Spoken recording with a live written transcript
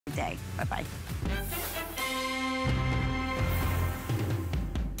day. Bye-bye.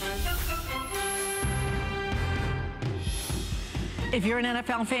 If you're an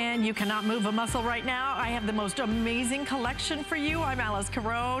NFL fan, you cannot move a muscle right now. I have the most amazing collection for you. I'm Alice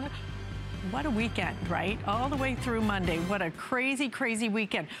Carone. What a weekend, right? All the way through Monday. What a crazy, crazy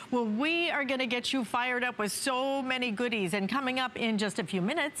weekend. Well, we are gonna get you fired up with so many goodies. And coming up in just a few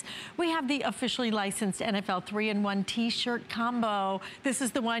minutes, we have the officially licensed NFL 3-in-1 t-shirt combo. This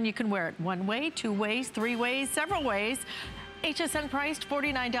is the one you can wear it one way, two ways, three ways, several ways. HSN priced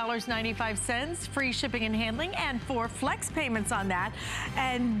 $49.95, free shipping and handling, and 4 flex payments on that.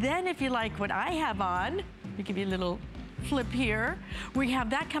 And then if you like what I have on, let me give you a little flip here. We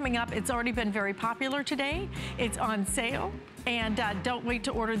have that coming up. It's already been very popular today. It's on sale. And don't wait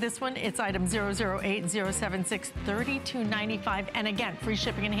to order this one. It's item 008-076-3295. And again, free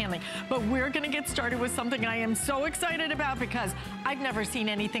shipping and handling. But we're gonna get started with something I am so excited about because I've never seen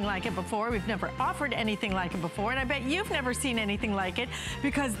anything like it before. We've never offered anything like it before. And I bet you've never seen anything like it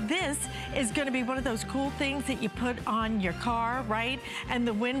because this is gonna be one of those cool things that you put on your car, right? And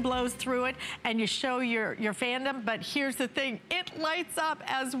the wind blows through it and you show your fandom. But here's the thing, it lights up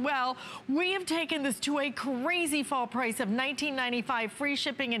as well. We have taken this to a crazy fall price of $19.95, free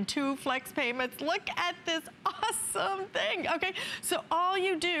shipping and 2 flex payments. Look at this awesome thing, okay? So all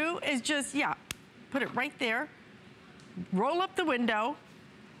you do is just, put it right there, roll up the window,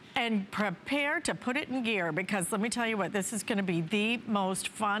 and prepare to put it in gear because let me tell you what, this is gonna be the most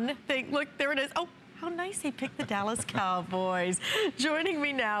fun thing. Look, there it is. Oh, how nice he picked the Dallas Cowboys. Joining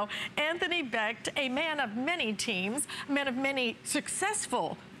me now, Anthony Becht, a man of many teams, a man of many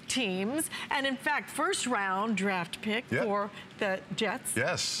successful teams, and in fact, first round draft pick for the Jets.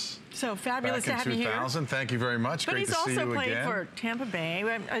 Yes. So fabulous to have you here. 2000, thank you very much. Great to see you again. But he's also played for Tampa Bay.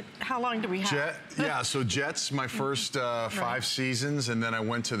 How long do we have? So Jets, my first 5 seasons, and then I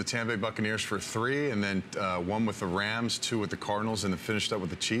went to the Tampa Bay Buccaneers for 3, and then 1 with the Rams, 2 with the Cardinals, and then finished up with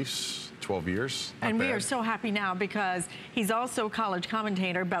the Chiefs. 12 years. And we are so happy now because he's also a college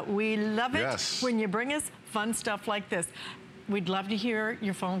commentator, but we love it when you bring us fun stuff like this. We'd love to hear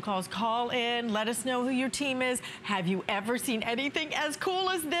your phone calls. Call in, let us know who your team is. Have you ever seen anything as cool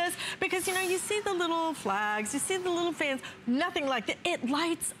as this? Because, you know, you see the little flags, you see the little fans, nothing like that. It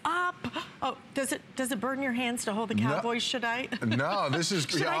lights up. Oh, does it burn your hands to hold the Cowboys, should I? No, this is,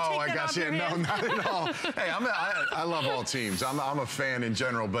 oh my gosh, no, not at all. Hey, I love all teams. I'm a fan in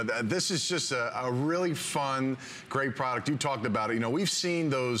general, but this is just a really fun, great product. You talked about it. You know, we've seen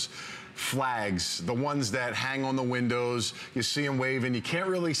those flags, the ones that hang on the windows, you see them waving, you can't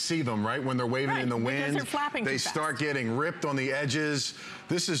really see them, right? When they're waving in the wind, they're flapping they start getting ripped on the edges.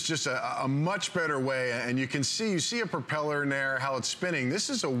 This is just a much better way, and you see a propeller in there, how it's spinning. This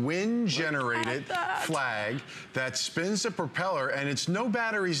is a wind-generated flag that spins the propeller, and it's no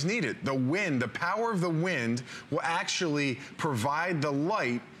batteries needed. The wind, the power of the wind will actually provide the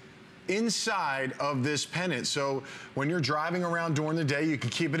light inside of this pennant. So when you're driving around during the day, you can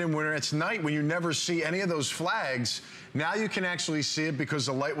keep it in winter. It's night when you never see any of those flags. Now you can actually see it because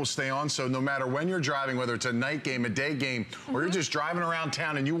the light will stay on. So no matter when you're driving, whether it's a night game, a day game, or you're just driving around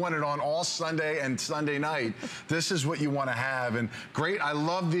town and you want it on all Sunday and Sunday night, this is what you want to have. And great, I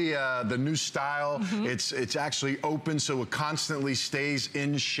love the new style. It's actually open so it constantly stays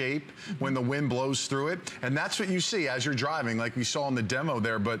in shape when the wind blows through it. And that's what you see as you're driving, like we saw in the demo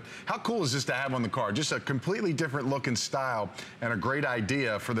there. But how cool is this to have on the car? Just a completely different look and style, and a great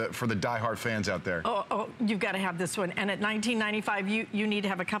idea for the diehard fans out there. Oh, you've got to have this one. And at $19.95, you need to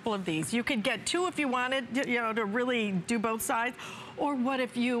have a couple of these. You could get 2 if you wanted, you know, to really do both sides. Or what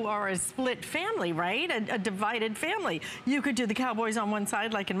if you are a split family, right? A divided family. You could do the Cowboys on one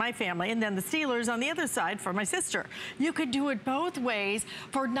side, like in my family, and then the Steelers on the other side for my sister. You could do it both ways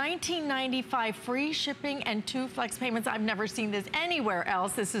for $19.95, free shipping and 2 flex payments. I've never seen this anywhere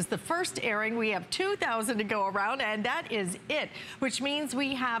else. This is the first airing. We have 2,000 to go around, and that is it, which means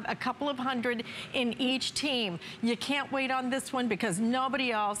we have a couple of hundred in each team. You can't wait on this one because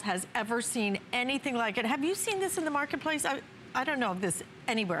nobody else has ever seen anything like it. Have you seen this in the marketplace? I don't know if this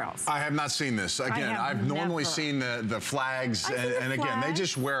anywhere else. I have not seen this. Again, I've normally seen the flags, and again, they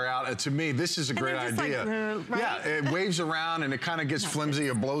just wear out. To me, this is a great idea. Like, right? Yeah, it waves around and it kind of gets flimsy,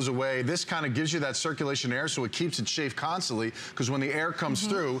 it blows away. This kind of gives you that circulation air, so it keeps its shape constantly, because when the air comes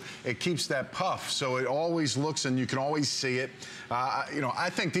through, it keeps that puff, so it always looks, and you can always see it. You know, I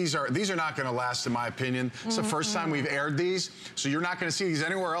think these are not going to last, in my opinion. It's the first time we've aired these, so you're not going to see these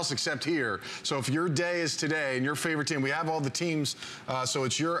anywhere else except here. So if your day is today and your favorite team, we have all the teams, so So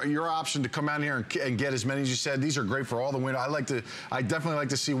it's your option to come out here and get as many as you said. These are great for all the windows. I definitely like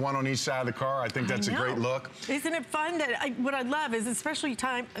to see one on each side of the car. I think that's a great look. Isn't it fun that what I love is, especially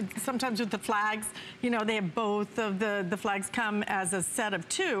sometimes with the flags, you know, they have both of the flags come as a set of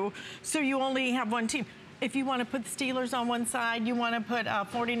 2, so you only have one team. If you want to put the Steelers on one side, you want to put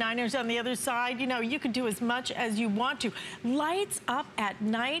 49ers on the other side, you know, you can do as much as you want to. Lights Up at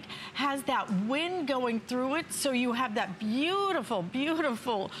Night has that wind going through it, so you have that beautiful,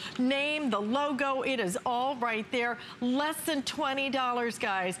 beautiful name, the logo. It is all right there. Less than $20,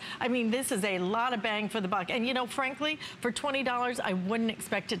 guys. I mean, this is a lot of bang for the buck. And, you know, frankly, for $20, I wouldn't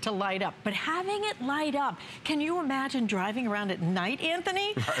expect it to light up. But having it light up, can you imagine driving around at night,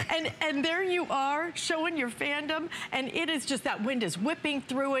 Anthony? Right. And there you are, showing your fandom, and it is just that wind is whipping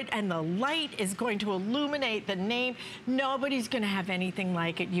through it, and the light is going to illuminate the name. Nobody's going to have anything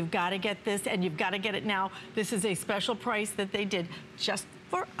like it. You've got to get this, and you've got to get it now. This is a special price that they did just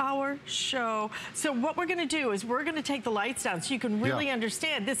for our show. So what we're going to do is we're going to take the lights down so you can really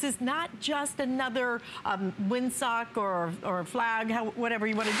understand this is not just another windsock or flag, whatever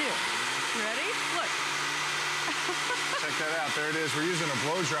you want to do. You ready? Look. Check that out. There it is. We're using a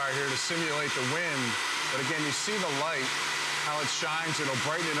blow dryer here to simulate the wind. But again, you see the light, how it shines. It'll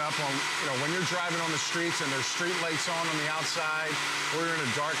brighten it up on, you know, when you're driving on the streets and there's street lights on the outside, or you're in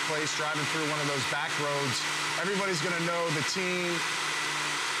a dark place driving through one of those back roads. Everybody's going to know the team.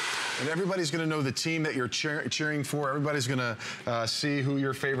 And everybody's going to know the team that you're cheering for. Everybody's going to see who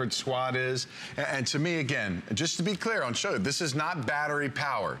your favorite squad is. And to me, again, just to be clear on show, this is not battery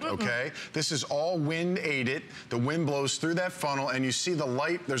powered, okay? This is all wind aided. The wind blows through that funnel, and you see the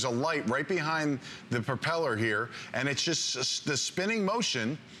light. There's a light right behind the propeller here, and it's just the spinning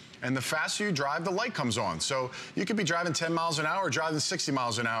motion. And the faster you drive, the light comes on. So you could be driving 10 miles an hour or driving 60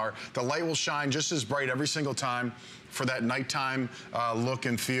 miles an hour. The light will shine just as bright every single time for that nighttime look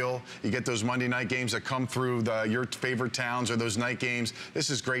and feel. You get those Monday night games that come through your favorite towns or those night games. This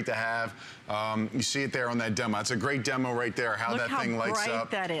is great to have. You see it there on that demo. It's a great demo right there, how that thing lights up. Look how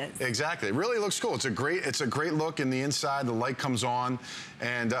bright that is. Exactly. It really looks cool. It's a great look in the inside. The light comes on.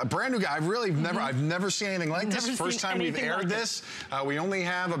 And a brand new guy. I've never seen anything like this. First time we've aired this. We only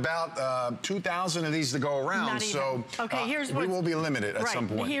have about 2,000 of these to go around. So we will be limited at some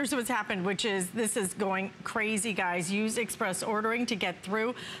point. Here's what's happened, which is this is going crazy, guys. Use express ordering to get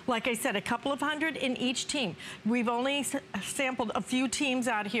through. Like I said, a couple of hundred in each team. We've only sampled a few teams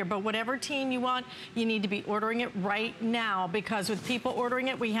out here, but whatever team you want, you need to be ordering it right now, because with people ordering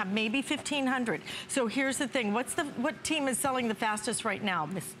it, we have maybe 1,500. So here's the thing. What team is selling the fastest right now?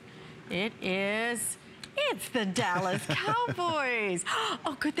 It's the Dallas Cowboys.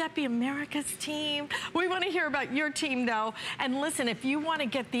 Oh, could that be America's team? We want to hear about your team, though. And listen, if you want to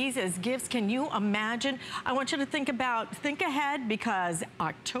get these as gifts, can you imagine? I want you to think ahead, because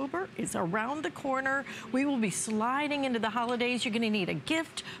October is around the corner. We will be sliding into the holidays. You're going to need a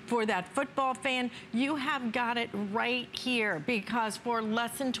gift for that football fan. You have got it right here, because for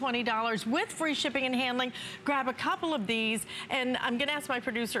less than $20 with free shipping and handling, grab a couple of these. And I'm going to ask my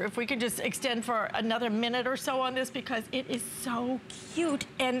producer if we could just extend for another minute or so on this, because it is so cute,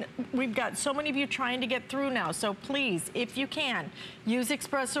 and we've got so many of you trying to get through now. So please, if you can, use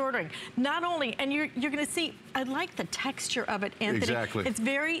express ordering. Not only, and you're going to see, I like the texture of it, Anthony. Exactly. It's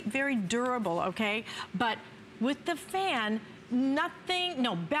very, very durable, okay? But with the fan, nothing,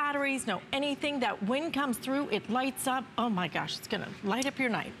 no batteries, no anything. That wind comes through, it lights up. Oh my gosh, it's going to light up your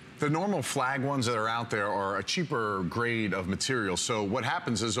night. The normal flag ones that are out there are a cheaper grade of material. So what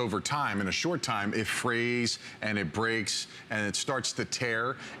happens is, over time, in a short time, it frays and it breaks and it starts to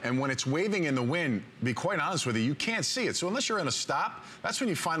tear. And when it's waving in the wind, be quite honest with you, you can't see it. So unless you're in a stop, that's when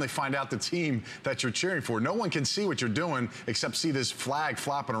you finally find out the team that you're cheering for. No one can see what you're doing except see this flag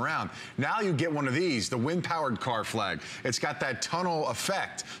flopping around. Now you get one of these, the wind-powered car flag. It's got that tunnel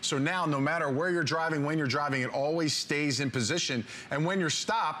effect. So now, no matter where you're driving, when you're driving, it always stays in position. And when you're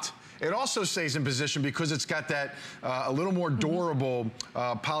stopped, it also stays in position because it's got that a little more durable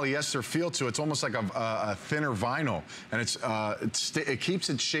polyester feel to it. It's almost like a thinner vinyl, and it keeps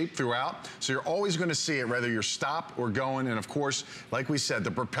its shape throughout. So you're always going to see it, whether you're stopped or going. And of course, like we said,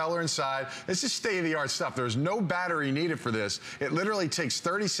 the propeller inside. This is state-of-the-art stuff. There's no battery needed for this. It literally takes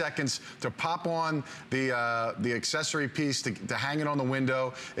 30 seconds to pop on the accessory piece to hang it on the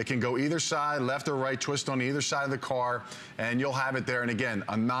window. It can go either side, left or right, twist on either side of the car, and you'll have it there. And again,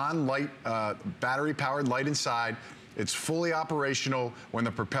 a non-light battery-powered light inside. It's fully operational when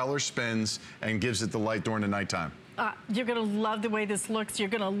the propeller spins and gives it the light during the nighttime. You're going to love the way this looks. You're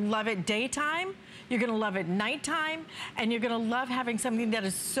going to love it daytime. You're gonna love it nighttime, and you're gonna love having something that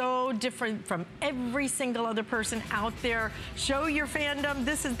is so different from every single other person out there. Show your fandom.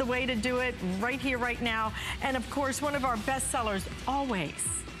 This is the way to do it right here, right now. And of course, one of our best sellers always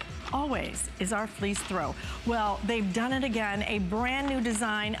is our fleece throw. Well, they've done it again, a brand new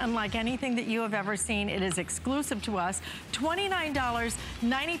design, unlike anything that you have ever seen. It is exclusive to us,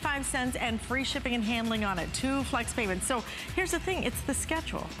 $29.95 and free shipping and handling on it, 2 flex payments. So here's the thing, it's the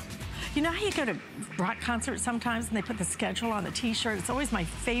schedule. You know how you go to rock concerts sometimes and they put the schedule on the t-shirt? It's always my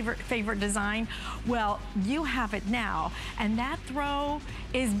favorite design. Well, you have it now, and that throw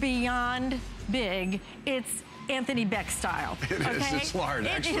is beyond big. It's Anthony Beck style. It is, it's large,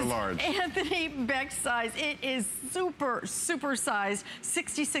 extra large. Anthony Beck size. It is super sized,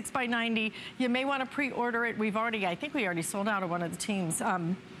 66 by 90. You may want to pre-order it. I think we already sold out of one of the teams.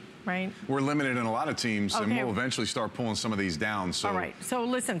 Right? We're limited in a lot of teams, and we'll eventually start pulling some of these down. So. All right, so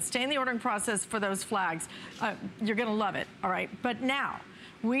listen, stay in the ordering process for those flags. You're gonna love it, all right? But now,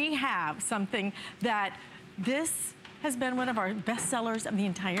 we have something that this has been one of our best sellers of the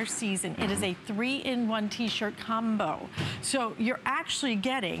entire season. It is a 3-in-1 t-shirt combo. So you're actually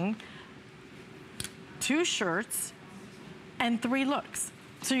getting 2 shirts and 3 looks.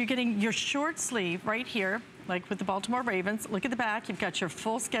 So you're getting your short sleeve right here, like with the Baltimore Ravens. Look at the back, you've got your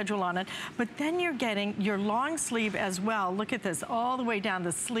full schedule on it, but then you're getting your long sleeve as well. Look at this, all the way down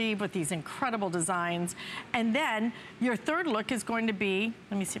the sleeve with these incredible designs. And then your third look is going to be,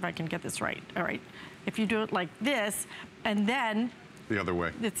 let me see if I can get this right. All right, if you do it like this, and then the other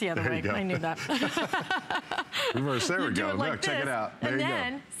way. It's the other way. I knew that. Reverse. There we go. Like Look, check it out. There and you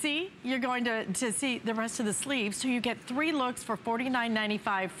then, go. see, you're going to see the rest of the sleeve. So you get 3 looks for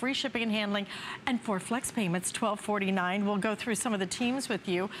 $49.95, free shipping and handling, and 4 flex payments, $12.49. We'll go through some of the teams with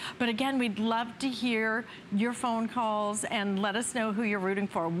you. But again, we'd love to hear your phone calls and let us know who you're rooting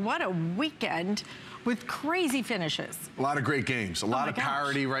for. What a weekend with crazy finishes. A lot of great games, a lot of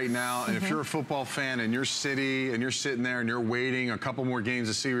parity right now. And if you're a football fan in your city and you're sitting there and you're waiting a couple more games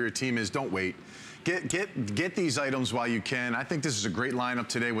to see where your team is, don't wait. Get these items while you can. I think this is a great lineup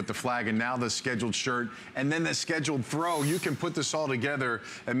today with the flag and now the scheduled shirt and then the scheduled throw. You can put this all together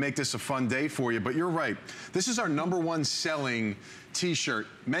and make this a fun day for you. But you're right. This is our #1 selling t-shirt,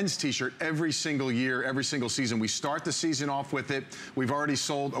 men's t-shirt, every single year, every single season. We start the season off with it. We've already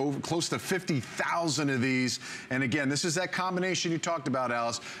sold close to 50,000 of these. And again, this is that combination you talked about,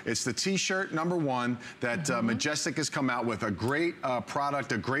 Alice. It's the t-shirt #1 that Majestic has come out with. A great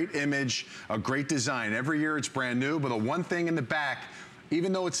product, a great image, a great design. Every year it's brand new, but the one thing in the back,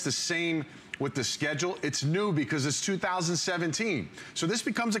 even though it's the same with the schedule, it's new because it's 2017. So this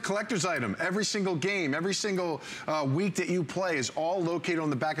becomes a collector's item. Every single game, every single week that you play is all located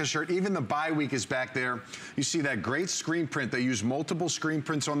on the back of the shirt. Even the bye week is back there. You see that great screen print. They use multiple screen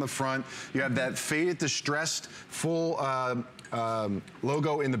prints on the front. You have that faded, distressed, full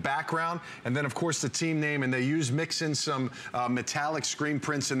logo in the background, and then of course the team name, and they mix in some metallic screen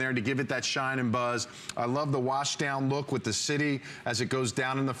prints in there to give it that shine and buzz. I love the wash down look with the city as it goes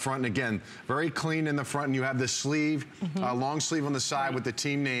down in the front, and again, very clean in the front, and you have the sleeve, long sleeve on the side with the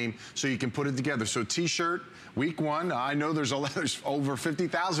team name, so you can put it together. So t-shirt, week 1, I know there's over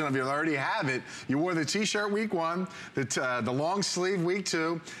 50,000 of you that already have it. You wore the t-shirt week 1, the long sleeve week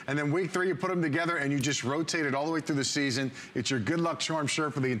 2, and then week 3 you put them together and you just rotate it all the way through the season. It's your good luck charm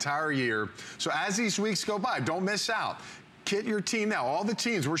shirt for the entire year. So as these weeks go by, don't miss out. Kit your team now. All the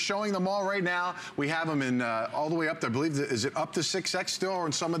teams, we're showing them all right now. We have them in all the way up to, I believe, is it up to 6X still or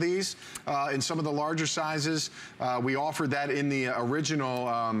in some of these? In some of the larger sizes. We offered that in the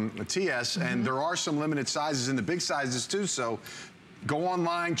original TS, and there are some limited sizes in the big sizes too, so go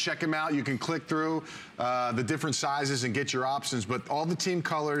online, check them out. You can click through the different sizes and get your options, but all the team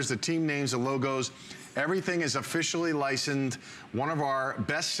colors, the team names, the logos, everything is officially licensed. One of our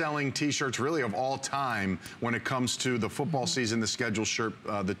best-selling t-shirts really of all time when it comes to the football season, the schedule shirt,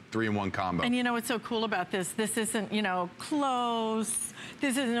 the 3-in-1 combo. And you know what's so cool about this? This isn't, you know, close.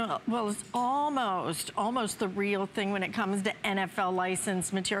 This isn't, well, it's almost the real thing when it comes to NFL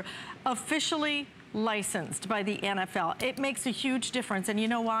licensed material. Officially licensed by the NFL. It makes a huge difference. And you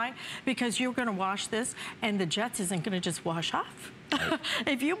know why? Because you're going to wash this and the Jets isn't going to just wash off. Right.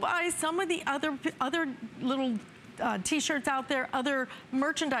 If you buy some of the other little t-shirts out there, other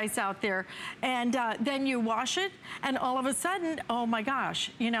merchandise out there, and then you wash it, and all of a sudden, oh my gosh,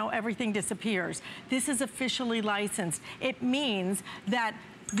 you know, everything disappears. This is officially licensed. It means that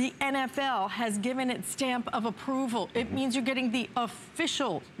the NFL has given its stamp of approval. It means you're getting the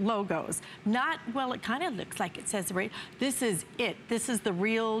official logos. Not, well, it kind of looks like it says, right? This is it. This is the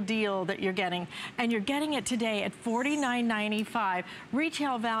real deal that you're getting. And you're getting it today at $49.95.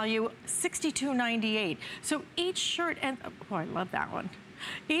 Retail value, $62.98. So each shirt, and oh, I love that one.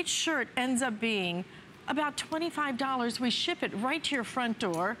 Each shirt ends up being about $25. We ship it right to your front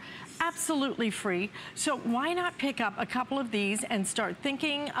door, absolutely free. So why not pick up a couple of these and start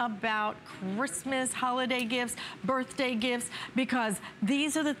thinking about Christmas, holiday gifts, birthday gifts, because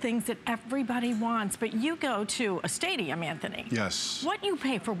these are the things that everybody wants. But you go to a stadium, Anthony. Yes. What you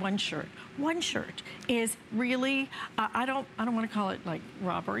pay for one shirt is really, I don't want to call it like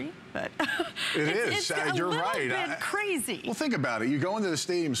robbery, but it's You're right. It's a little bit crazy. Well, think about it. You go into the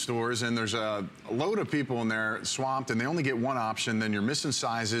stadium stores and there's a load of people in there swamped and they only get one option, then you're missing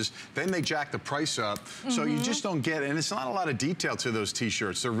sizes, then they jack the price up. So you just don't get it. And it's not a lot of detail to those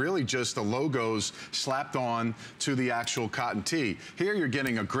t-shirts. They're really just the logos slapped on to the actual cotton tee. Here you're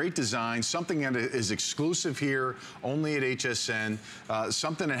getting a great design, something that is exclusive here, only at HSN,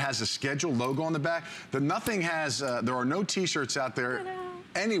 something that has a scheduled logo on the back. Nothing has, there are no t-shirts out there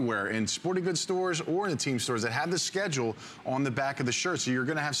anywhere in sporting goods stores or in the team stores that have the schedule on the back of the shirt. So you're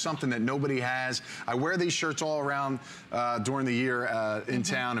going to have something that nobody has. I wear these shirts all around during the year in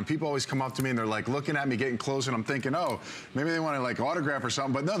town, and people always come up to me and they're like looking at me, getting close, and I'm thinking, oh, maybe they want to like autograph or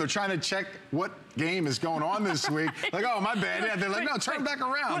something. But no, they're trying to check what game is going on this week. Like, oh, my bad. Yeah, they're like, no, turn back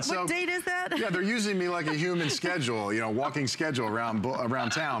around. What date is that? Yeah, they're using me like a human schedule, you know, walking schedule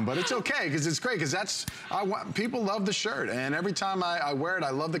around town. But it's okay because it's great because people love the shirt, and every time I wear it, I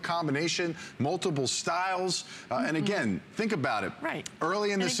love the combination, multiple styles, and again, think about it. Right.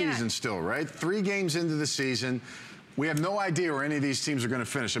 Early in the season still, right? 3 games into the season. We have no idea where any of these teams are going to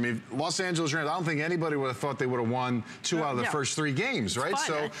finish. I mean, Los Angeles Rams, I don't think anybody would have thought they would have won 2 out of the first 3 games, right?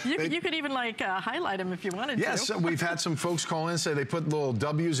 So you could even like highlight them if you wanted to. Yes, we've had some folks call in and say they put little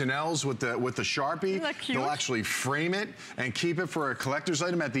W's and L's with the Sharpie. Isn't that cute? They'll actually frame it and keep it for a collector's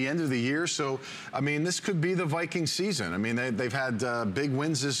item at the end of the year. So, I mean, this could be the Viking season. I mean, they've had big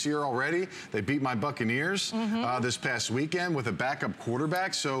wins this year already. They beat my Buccaneers this past weekend with a backup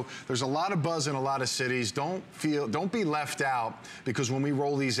quarterback. So there's a lot of buzz in a lot of cities. Don't be left out, because when we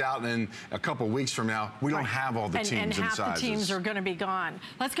roll these out in a couple weeks from now, we don't have all the teams and half sizes. The teams are going to be gone.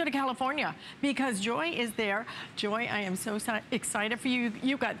 Let's go to California because Joy is there. Joy, I am so excited for you.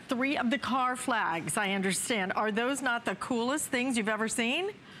 You've got 3 of the car flags, I understand. Are those not the coolest things you've ever seen?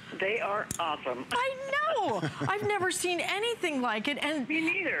 They are awesome. I know. I've never seen anything like it. And me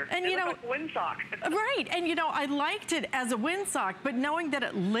neither. And you know, like windsock. Right. And you know, I liked it as a windsock, but knowing that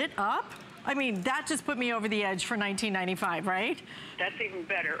it lit up, I mean, that just put me over the edge for $19.95, right? That's even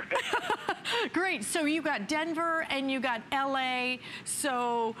better. Great. So you got Denver and you got LA.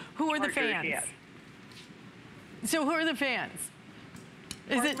 So who are the fans? Yes. So who are the fans?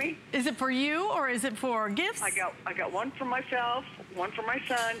 Is it for you or is it for gifts? I got one for myself, one for my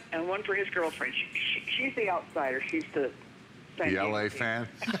son, and one for his girlfriend. She's the outsider. She's the LA fan?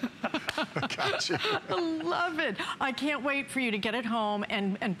 Gotcha. I love it. I can't wait for you to get it home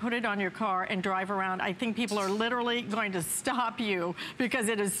and put it on your car and drive around. I think people are literally going to stop you because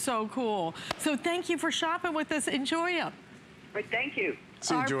it is so cool. So thank you for shopping with us. Enjoy it. Right, thank you.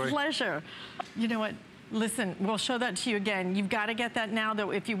 See you, Joy. Our pleasure. You know what? Listen, we'll show that to you again. You've got to get that now,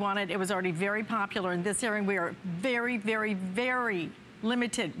 though, if you want it. It was already very popular in this area. We are very, very, very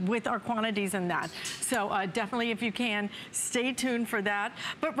limited with our quantities in that. So definitely, if you can, stay tuned for that.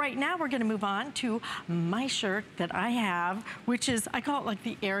 But right now, we're going to move on to my shirt that I have, which is, I call it like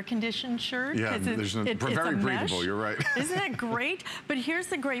the air-conditioned shirt. Yeah, it's very breathable, you're right. Isn't that great? But here's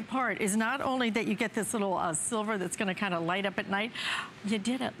the great part, is not only that you get this little silver that's going to kind of light up at night, you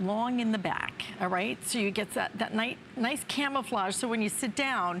did it long in the back, all right? So you get that nice camouflage, so when you sit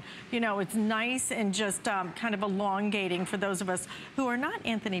down, you know, it's nice and just kind of elongating for those of us who are not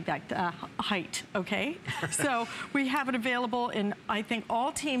Anthony Beck height, okay? So we have it available in, I think,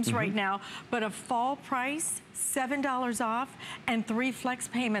 all teams right now, but a fall price, $7 off, and 3 flex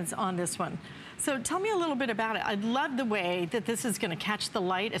payments on this one. So tell me a little bit about it. I love the way that this is going to catch the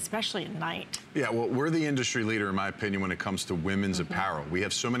light, especially at night. Yeah, well, we're the industry leader, in my opinion, when it comes to women's apparel. We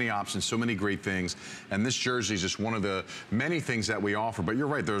have so many options, so many great things, and this jersey is just one of the many things that we offer. But you're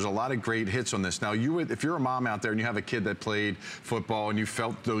right, there's a lot of great hits on this. Now, if you're a mom out there and you have a kid that played football and you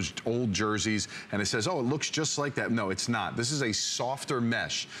felt those old jerseys and it says, oh, it looks just like that. No, it's not. This is a softer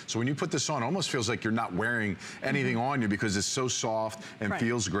mesh. So when you put this on, it almost feels like you're not wearing anything on you because it's so soft and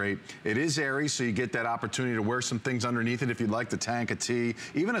feels great. It is airy, so you get that opportunity to wear some things underneath it if you'd like, the tank, a tee,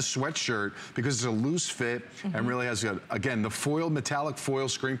 even a sweatshirt, because it's a loose fit and really has, again, the foil, metallic foil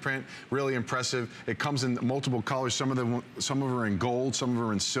screen print, really impressive. It comes in multiple colors. Some of them are in gold, some of them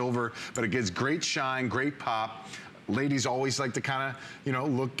are in silver, but it gives great shine, great pop. Ladies always like to kind of, you know,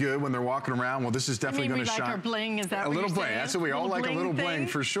 look good when they're walking around. Well, this is definitely going to shine. Like our bling, is that a what little you're bling. saying? That's what we all like, a little bling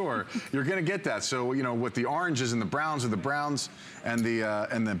for sure. You're going to get that. So, you know, with the oranges and the browns and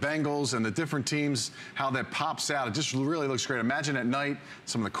the Bengals and the different teams, how that pops out, it just really looks great. Imagine at night,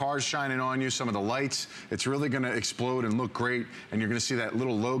 some of the cars shining on you, some of the lights. It's really going to explode and look great. And you're going to see that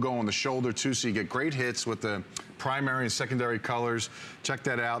little logo on the shoulder too, so you get great hits with the primary and secondary colors. Check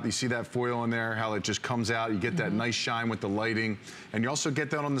that out. You see that foil in there, how it just comes out. You get that nice shine with the lighting. And you also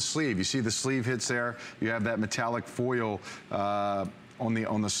get that on the sleeve. You see the sleeve hits there. You have that metallic foil on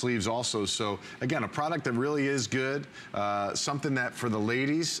the sleeves also. So again, a product that really is good. Something that for the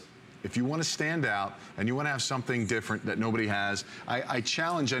ladies, if you want to stand out and you want to have something different that nobody has, I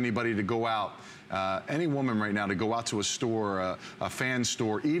challenge anybody to go out, any woman right now, to go out to a store, a fan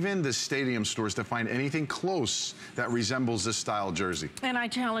store, even the stadium stores, to find anything close that resembles this style jersey. And I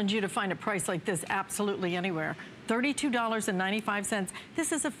challenge you to find a price like this absolutely anywhere. $32.95.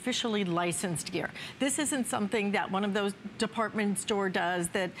 This is officially licensed gear. This isn't something that one of those department store does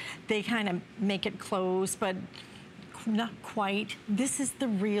that they kind of make it close, but not quite. This is the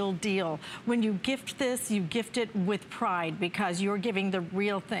real deal. When you gift this, you gift it with pride because you're giving the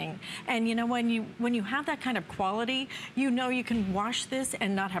real thing. And you know, when you have that kind of quality, you know you can wash this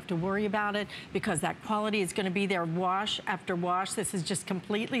and not have to worry about it because that quality is going to be there wash after wash. This is just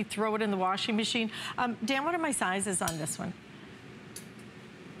completely throw it in the washing machine. Dan, what are my sizes on this one?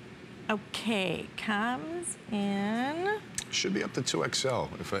 Okay, comes in. Should be up to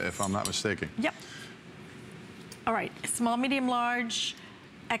 2XL if I'm not mistaken. Yep. All right, small, medium, large,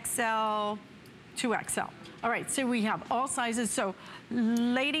 XL, 2XL. All right, so we have all sizes. So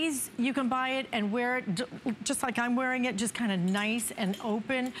ladies, you can buy it and wear it just like I'm wearing it, just kind of nice and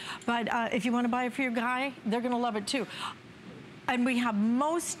open. But if you want to buy it for your guy, they're going to love it too. And we have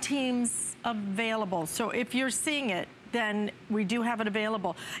most teams available. So if you're seeing it, then we do have it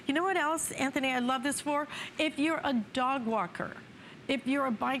available. You know what else, Anthony, I love this for? If you're a dog walker, if you're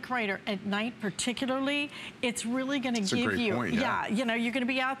a bike rider at night particularly, it's really going to give you, point, yeah, you know, you're going to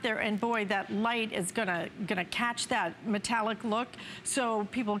be out there and boy, that light is going to catch that metallic look so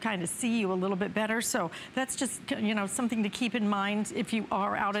people kind of see you a little bit better. So that's just, you know, something to keep in mind if you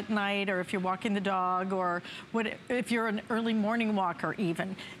are out at night or if you're walking the dog or if you're an early morning walker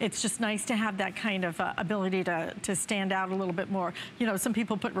even. It's just nice to have that kind of ability to stand out a little bit more. You know, some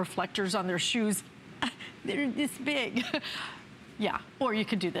people put reflectors on their shoes. They're this big. Yeah, or you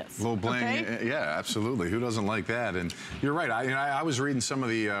could do this. A little bling, okay? Yeah, absolutely. Who doesn't like that? And you're right. I was reading some of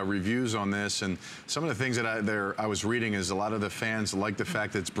the reviews on this, and some of the things that I was reading is a lot of the fans like the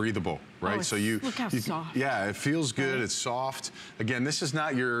fact that it's breathable, right? Oh, so look how soft. Yeah, it feels good. Right. It's soft. Again, this is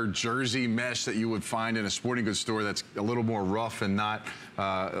not your jersey mesh that you would find in a sporting goods store that's a little more rough and not.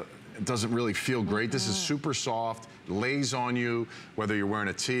 It doesn't really feel great. This is super soft, lays on you, whether you're wearing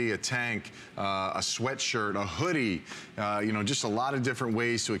a tee, a tank, a sweatshirt, a hoodie, you know, just a lot of different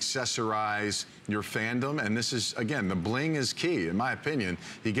ways to accessorize your fandom. And this is, again, the bling is key, in my opinion.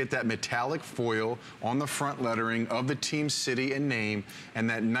 You get that metallic foil on the front lettering of the team city and name, and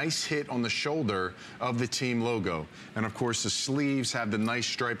that nice hit on the shoulder of the team logo. And of course, the sleeves have the nice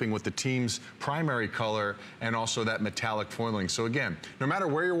striping with the team's primary color and also that metallic foiling. So again, no matter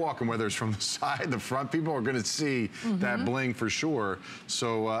where you're walking, whether it's from the side, the front, people are going to see that bling for sure.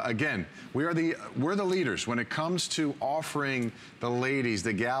 So again, we're the leaders when it comes to offering the ladies,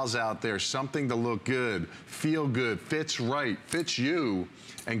 the gals out there, something to look good, feel good, fits right, fits you,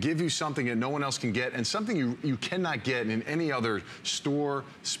 and give you something that no one else can get, and something you cannot get in any other store,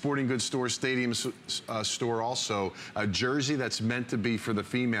 sporting goods store, stadium store also, a jersey that's meant to be for the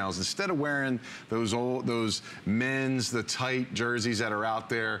females. Instead of wearing those men's, the tight jerseys that are out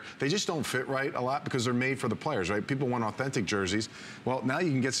there, they just don't fit right a lot because they're made for the players, right? People want authentic jerseys. Well, now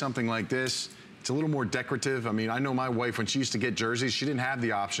you can get something like this. It's a little more decorative. I mean, I know my wife, when she used to get jerseys, she didn't have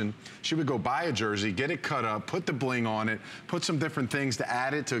the option. She would go buy a jersey, get it cut up, put the bling on it, put some different things to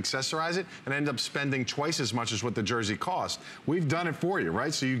add it, to accessorize it, and end up spending twice as much as what the jersey cost. We've done it for you,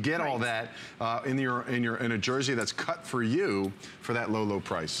 right? So you get all that in a jersey that's cut for you for that low, low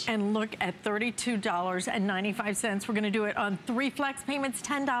price. And look at $32.95. We're going to do it on 3 flex payments,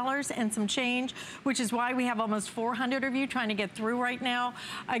 $10 and some change, which is why we have almost 400 of you trying to get through right now.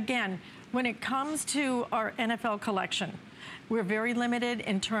 Again, when it comes to our NFL collection, We're very limited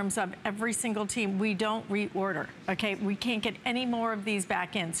in terms of every single team. We don't reorder, okay? We can't get any more of these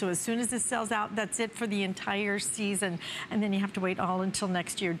back in. So as soon as this sells out, that's it for the entire season. And then you have to wait all until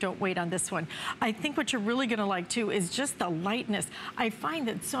next year. Don't wait on this one. I think what you're really gonna like too is just the lightness. I find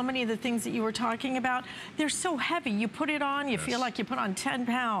that so many of the things that you were talking about, they're so heavy. You put it on, you feel like you put on 10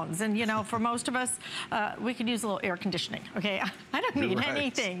 pounds. And you know, for most of us, we could use a little air conditioning, okay? I don't need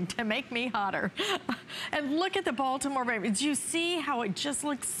anything to make me hotter. And look at the Baltimore Ravens. You see how it just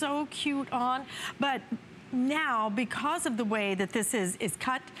looks so cute on, but now, because of the way that this is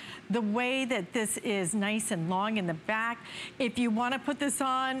cut, the way that this is nice and long in the back, if you want to put this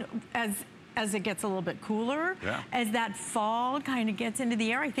on as it gets a little bit cooler, as that fall kind of gets into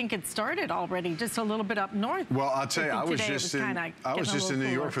the air. I think it started already just a little bit up north. Well, I'll tell you, I was just in New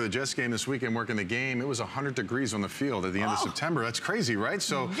York for the Jets game this weekend working the game. It was 100 degrees on the field at the end of September. That's crazy, right?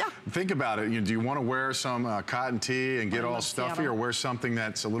 So think about it. Do you want to wear some cotton tee and get all stuffy, or wear something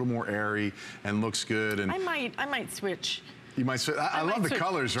that's a little more airy and looks good? And I might switch. You might say, I love the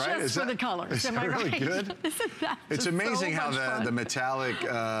colors, right? Just for the colors. Is that really good? It's amazing how the metallic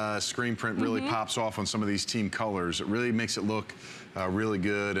screen print really pops off on some of these team colors. It really makes it look really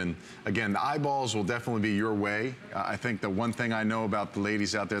good. And again, the eyeballs will definitely be your way. I think the one thing I know about the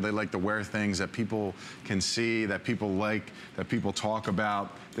ladies out there, they like to wear things that people can see, that people like, that people talk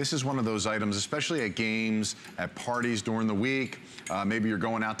about. This is one of those items, especially at games, at parties during the week. Maybe you're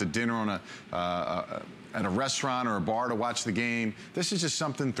going out to dinner on at a restaurant or a bar to watch the game. This is just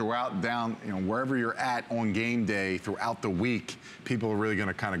something wherever you're at on game day throughout the week, people are really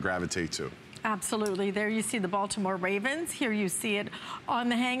gonna kind of gravitate to. Absolutely. There you see the Baltimore Ravens. Here you see it on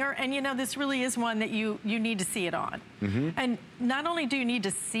the hanger. And you know, this really is one that you need to see it on. And not only do you need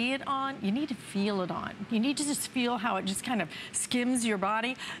to see it on, you need to feel it on. You need to just feel how it just kind of skims your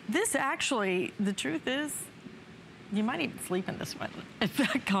body. This actually, the truth is, you might even sleep in this one. It's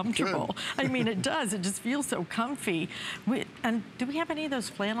that comfortable. I mean, it does. It just feels so comfy. And do we have any of those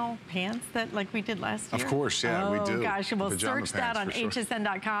flannel pants that like we did last year? Of course, yeah, we do. Oh gosh, we'll search that on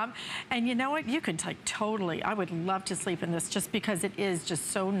hsn.com. And you know what? You could like totally, I would love to sleep in this just because it is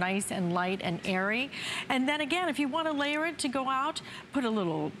just so nice and light and airy. And then again, if you want to layer it to go out, put a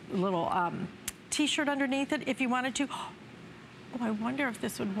little t-shirt underneath it if you wanted to. Oh, I wonder if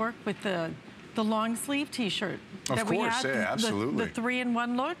this would work with the long sleeve t-shirt that we had. Yeah, absolutely. The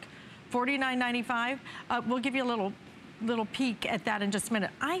 3-in-1 look, $49.95. We'll give you a little peek at that in just a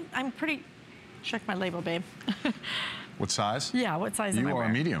minute. I'm pretty, check my label, babe. What size? Yeah, what size am I wearing? You are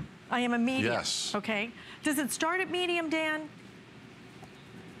a medium. I am a medium. Yes. Okay. Does it start at medium, Dan?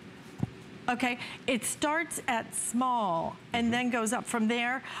 Okay, it starts at small and then goes up from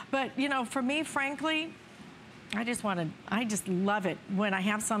there. But you know, for me, frankly, I just love it when I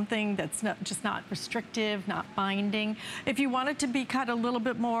have something that's just not restrictive, not binding. If you want it to be cut a little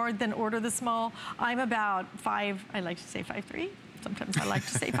bit more, then order the small. I'm about I like to say 5'3". Sometimes I like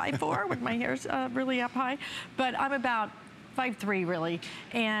to say 5'4" when my hair's really up high. But I'm about 5'3" really,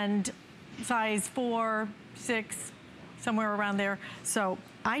 and size 4, 6, somewhere around there. So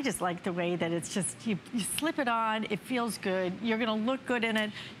I just like the way that it's just, you slip it on, it feels good, you're gonna look good in it,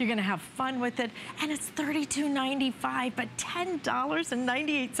 you're gonna have fun with it, and it's $32.95, but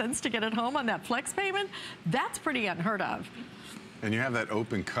 $10.98 to get it home on that flex payment, that's pretty unheard of. And you have that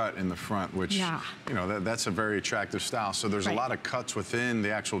open cut in the front, which, you know, that's a very attractive style. So there's a lot of cuts within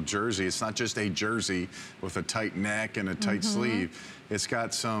the actual jersey. It's not just a jersey with a tight neck and a tight sleeve. It's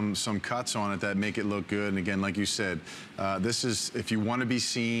got some cuts on it that make it look good. And again, like you said, this is, if you want to be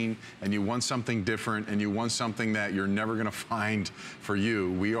seen and you want something different and you want something that you're never going to find for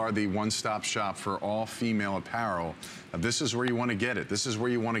you, we are the one-stop shop for all female apparel. This is where you want to get it. This is where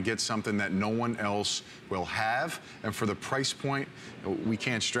you want to get something that no one else will have. And for the price point, we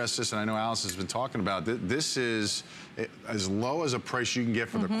can't stress this, and I know Alice has been talking about it. This is as low as a price you can get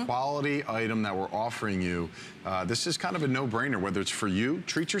for the quality item that we're offering you. This is kind of a no-brainer, whether it's for you,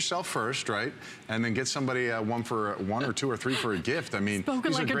 treat yourself first, right? And then get somebody one or two or three for a gift. I mean,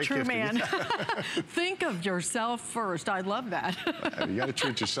 spoken like a true man. Think of yourself first. I love that. You got to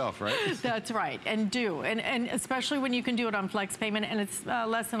treat yourself, right? That's right, and especially when you can do it on flex payment and it's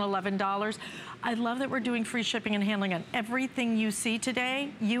less than $11. I love that we're doing free shipping and handling on everything you see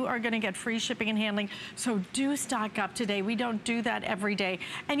today. You are going to get free shipping and handling, so do stock up today. We don't do that every day.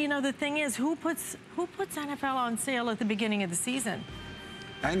 And you know, the thing is, who puts NFL on sale at the beginning of the season?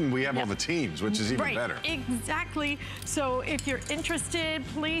 And we have all the teams, which is even better. Exactly. So if you're interested,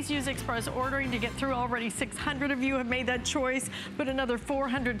 please use express ordering to get through. Already 600 of you have made that choice, but another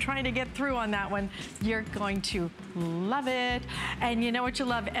 400 trying to get through on that one. You're going to love it. And you know what you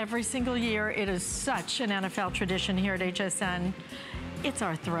love every single year? It is such an NFL tradition here at HSN. It's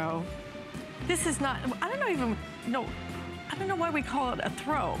our throw. This is not, I don't know why we call it a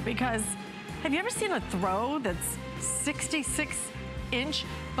throw, because have you ever seen a throw that's 66 inch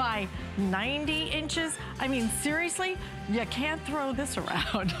by 90 inches? I mean, seriously, you can't throw this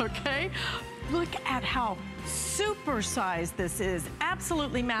around, okay? Look at how supersized this is,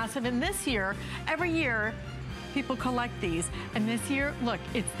 absolutely massive. And this year, every year, people collect these. And this year, look,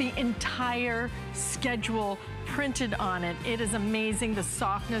 it's the entire schedule printed on it. It is amazing, the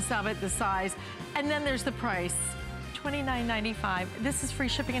softness of it, the size. And then there's the price. $29.95. This is free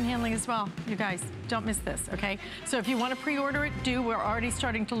shipping and handling as well. You guys, don't miss this, okay? So if you want to pre-order it, do. We're already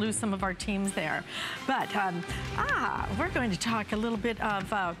starting to lose some of our teams there. But, we're going to talk a little bit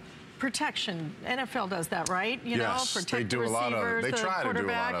of protection. NFL does that, right? You know, protect they do the a lot of it. They try to do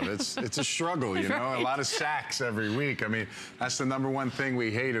a lot of it. It's a struggle, you know, a lot of sacks every week. I mean, that's the #1 thing we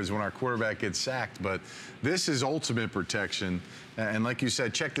hate is when our quarterback gets sacked. But this is ultimate protection. And like you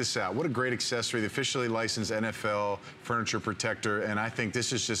said, check this out. What a great accessory, the officially licensed NFL furniture protector. And I think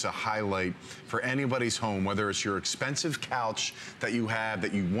this is just a highlight for anybody's home, whether it's your expensive couch that you have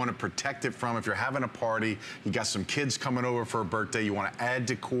that you want to protect it from. If you're having a party, you got some kids coming over for a birthday, you want to add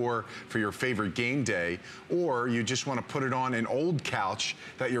decor for your favorite game day, or you just want to put it on an old couch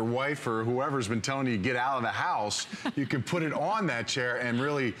that your wife or whoever's been telling you to get out of the house, you can put it on that chair and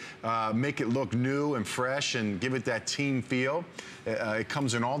really make it look new and fresh and give it that team feel. It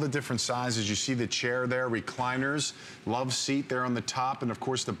comes in all the different sizes. You see the chair there, recliners, love seat there on the top, and of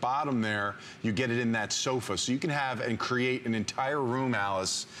course the bottom there, you get it in that sofa. So you can have and create an entire room,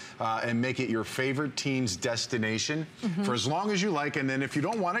 Alice, and make it your favorite team's destination for as long as you like. And then if you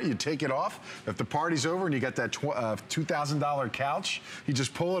don't want it, you take it off. If the party's over and you got that $2,000 couch, you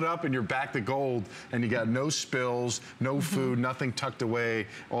just pull it up and you're back to gold, and you got no spills, no food, nothing tucked away.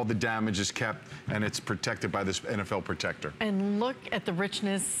 All the damage is kept, and it's protected by this NFL protector. And look at the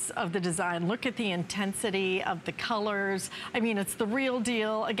richness of the design. Look at the intensity of the colors. I mean, it's the real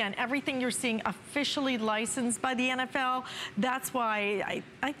deal. Again, everything you're seeing officially licensed by the NFL. That's why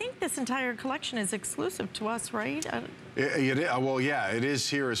I think this entire collection is exclusive to us, right? Well, yeah, it is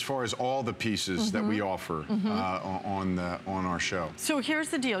here as far as all the pieces that we offer on our show. So here's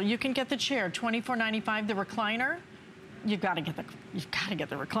the deal. You can get the chair, $24.95, the recliner. You've got to get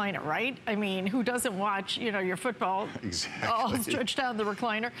the recliner, right? I mean, who doesn't watch, you know, your football all stretched out in the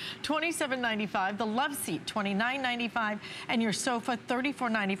recliner? $27.95. The love seat, $29.95, and your sofa,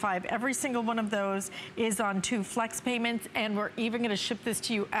 $34.95. Every single one of those is on 2 flex payments, and we're even going to ship this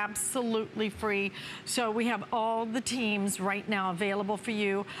to you absolutely free. So we have all the teams right now available for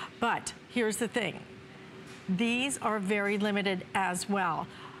you. But here's the thing: these are very limited as well.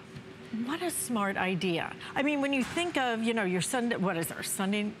 What a smart idea. I mean, when you think of, you know, your Sunday, what is our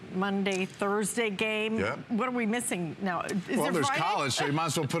Sunday, Monday, Thursday game? Yep. What are we missing now? Well, there's Friday? College, so you might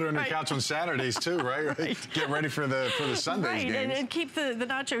as well put it on your couch on Saturdays too, right? Get ready for the Sundays games. And keep the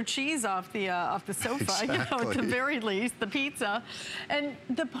nacho cheese off the sofa, you know, at the very least, the pizza. And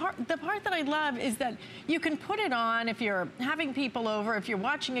the part that I love is that you can put it on if you're having people over, if you're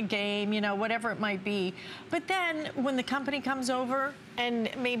watching a game, you know, whatever it might be. But then when the company comes over, and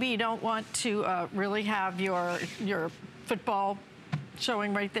maybe you don't want to really have your football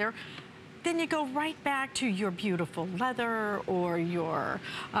showing right there, then you go right back to your beautiful leather or your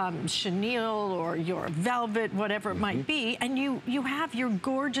chenille or your velvet, whatever it might be, and you have your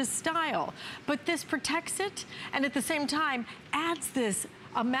gorgeous style. But this protects it, and at the same time adds this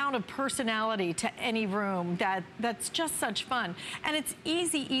amount of personality to any room that's just such fun. And it's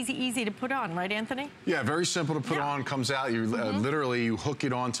easy to put on, right, Anthony? Yeah, very simple to put on, comes out. You literally, you hook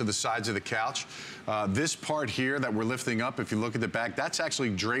it onto the sides of the couch. This part here that we're lifting up, if you look at the back, that's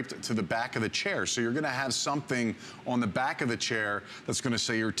actually draped to the back of the chair. So you're gonna have something on the back of the chair that's gonna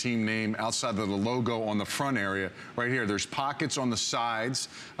say your team name outside of the logo on the front area. Right here, there's pockets on the sides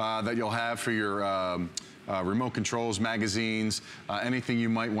that you'll have for your remote controls, magazines, anything you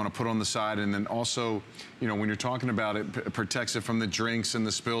might want to put on the side. And then also, you know, when you're talking about it, it protects it from the drinks and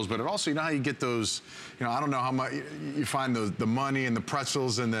the spills, but it also, you know how you get those, you know, I don't know how much you find the money and the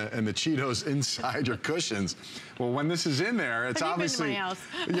pretzels and the Cheetos inside your cushions. Well, when this is in there, it's obviously, been to my house?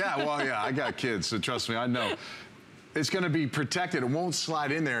 Yeah, well, yeah, I got kids, so trust me, I know. It's going to be protected. It won't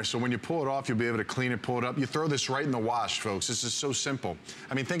slide in there, so when you pull it off, you'll be able to clean it, pull it up. You throw this right in the wash, folks. This is so simple.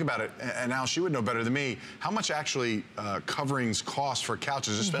 I mean, think about it. And Al, she would know better than me, how much actually coverings cost for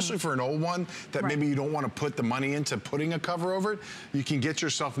couches, especially for an old one that maybe you don't want to put the money into putting a cover over it. You can get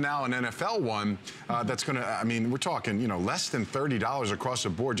yourself now an NFL one that's going to, I mean, we're talking, you know, less than $30 across the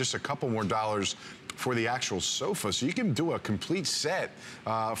board, just a couple more dollars for the actual sofa. So you can do a complete set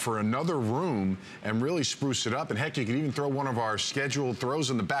for another room and really spruce it up. And heck, you can even throw one of our scheduled throws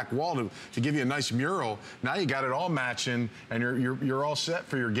in the back wall to give you a nice mural. Now you got it all matching, and you're all set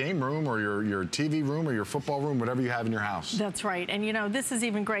for your game room or your TV room or your football room, whatever you have in your house. That's right. And you know, this is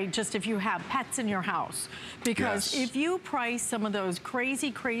even great just if you have pets in your house, because if you price some of those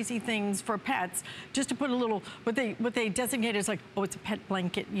crazy things for pets, just to put a little, what they designate as like, oh, it's a pet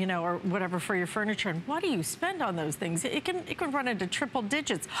blanket, you know, or whatever for your furniture. And what do you spend on those things? It can run into triple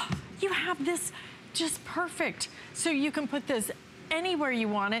digits. You have this just perfect. So you can put this anywhere you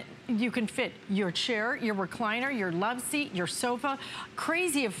want it. You can fit your chair, your recliner, your love seat, your sofa.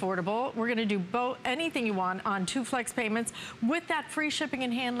 Crazy affordable. We're gonna do both, anything you want on 2 flex payments with that free shipping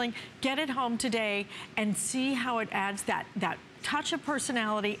and handling. Get it home today and see how it adds that touch of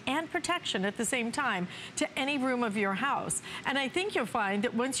personality and protection at the same time to any room of your house. And I think you'll find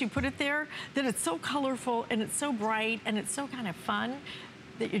that once you put it there, that it's so colorful and it's so bright and it's so kind of fun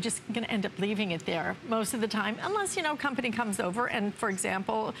that you're just gonna end up leaving it there most of the time, unless, you know, company comes over. And for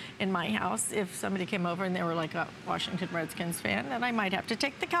example, in my house, if somebody came over and they were like a Washington Redskins fan, then I might have to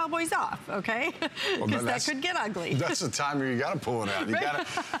take the Cowboys off, okay? Because that could get ugly. That's the time where you gotta pull it out.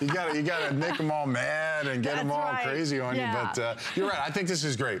 You gotta make them all mad and get them all crazy on you. But you're right, I think this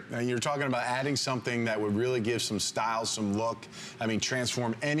is great. You're talking about adding something that would really give some style, some look. I mean,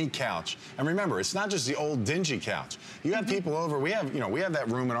 transform any couch. And remember, it's not just the old dingy couch. You have people over, we have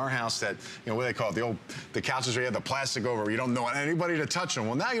that room in our house that, you know, what do they call it? The couches where you have the plastic over, where you don't know anybody to touch them.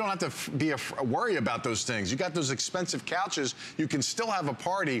 Well, now you don't have to worry about those things. You got those expensive couches. You can still have a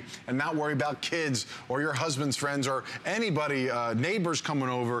party and not worry about kids or your husband's friends or anybody, neighbors coming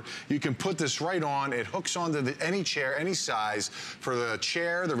over. You can put this right on. It hooks onto any chair, any size, for the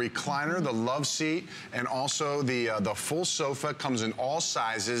chair, the recliner, the love seat, and also the full sofa. Comes in all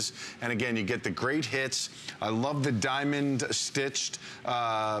sizes. And again, you get the great hits. I love the diamond stitched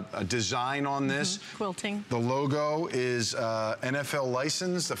design on this. Quilting. The logo is NFL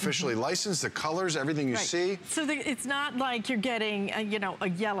licensed, officially licensed. The colors, everything you see. So it's not like you're getting, you know, a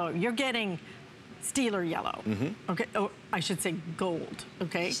yellow. You're getting Steeler yellow. Okay, oh, I should say gold,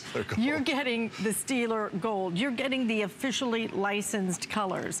 okay? Gold. You're getting the Steeler gold. You're getting the officially licensed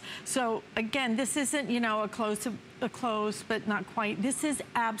colors. So again, this isn't, you know, a close, but not quite. This is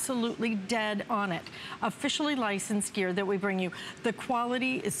absolutely dead on it. Officially licensed gear that we bring you. The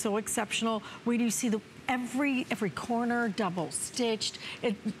quality is so exceptional. We do see every corner double stitched.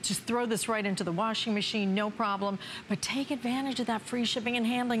 Just throw this right into the washing machine, no problem. But take advantage of that free shipping and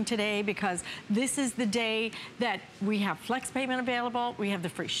handling today, because this is the day that we have flex payment available, we have the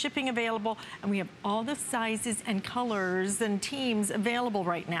free shipping available, and we have all the sizes and colors and teams available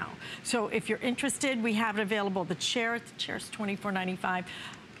right now. So if you're interested, we have it available. The chair's $24.95.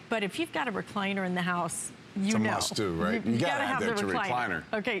 But if you've got a recliner in the house, it's a must do, right? You gotta have the recliner.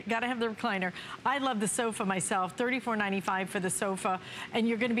 Okay, gotta have the recliner. I love the sofa myself, $34.95 for the sofa, and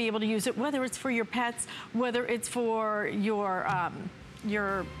you're gonna be able to use it whether it's for your pets, whether it's for your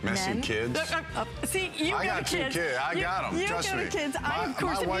messy kids. See, you got kids. I got them. Trust me. Kids.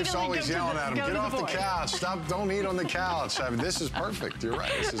 My wife's always yelling at them, get off the couch. Stop, don't eat on the couch. I mean, this is perfect. You're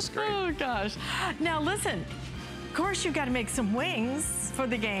right, this is great. Oh gosh. Now listen, of course you've got to make some wings for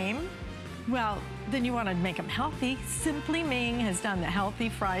the game. Well, then you want to make them healthy. Simply Ming has done the Healthy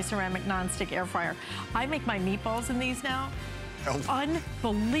Fry Ceramic Nonstick Air Fryer. I make my meatballs in these now.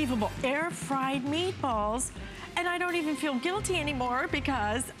 Unbelievable. Air fried meatballs. And I don't even feel guilty anymore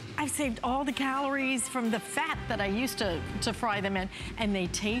because I've saved all the calories from the fat that I used to fry them in, and they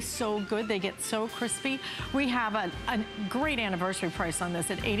taste so good. They get so crispy. We have a great anniversary price on this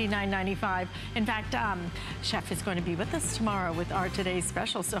at $89.95. In fact, Chef is going to be with us tomorrow with our today's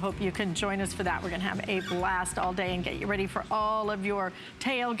special, so hope you can join us for that. We're going to have a blast all day and get you ready for all of your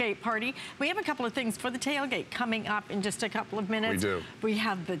tailgate party. We have a couple of things for the tailgate coming up in just a couple of minutes. We do. We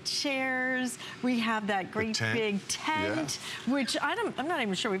have the chairs. We have that great big tent, which I'm not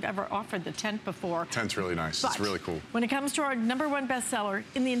even sure we've ever offered the tent before. Tent's really nice. But it's really cool. When it comes to our #1 bestseller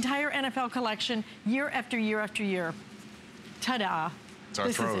in the entire NFL collection, year after year after year, ta-da. It's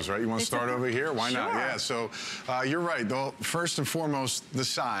our throws, right? You want to start over here? Why not? Yeah, so you're right, though. First and foremost, the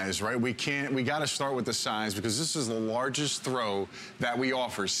size, right? We got to start with the size because this is the largest throw that we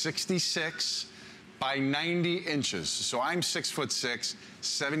offer. 66 by 90 inches. So I'm 6'6",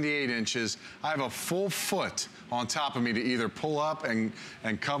 78 inches. I have a full foot on top of me to either pull up and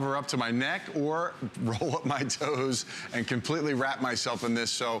cover up to my neck or roll up my toes and completely wrap myself in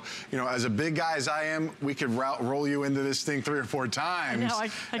this. So, you know, as a big guy as I am, we could roll you into this thing 3 or 4 times. I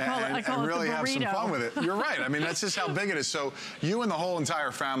call it really the have some burrito. fun with it. You're right. I mean, that's just how big it is. So you and the whole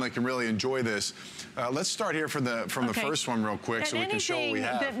entire family can really enjoy this. Let's start here from the first one real quick so we can show what we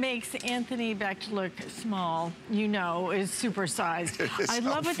have. Anything that makes Anthony Beck look small, you know, is supersized. I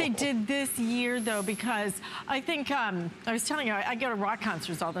love what they did this year, though, because I think, I was telling you, I go to rock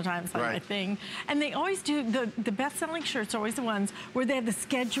concerts all the time. It's like my thing. And they always do, the best-selling shirts are always the ones where they have the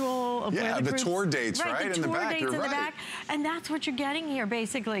schedule of where the groups, tour dates, right? The tour dates in the back. And that's what you're getting here,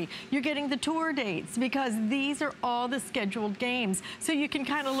 basically. You're getting the tour dates because these are all the scheduled games. So you can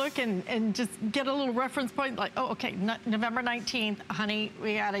kind of look and just get a little reference point, like, oh, okay, November 19th, honey,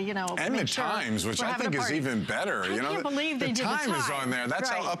 we gotta, you know, and the times, which I think is even better. I can't believe they did the time. The time is on there. That's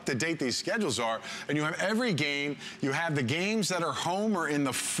how up-to-date these schedules are. And you have every game. You have the games that are home or in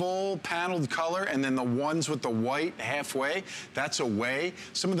the full paneled color, and then the ones with the white halfway, that's away.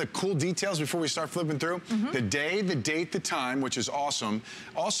 Some of the cool details before we start flipping through. The day, the date, the time, which is awesome.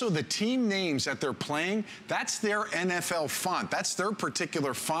 Also, the team names that they're playing, that's their NFL font. That's their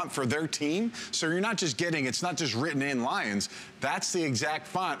particular font for their team. So you're not just getting, it's not just written in Lions. That's the exact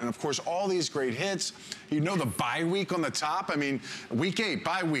font. And of course, all these great hits. You know the bye week on the top. I mean, week 8,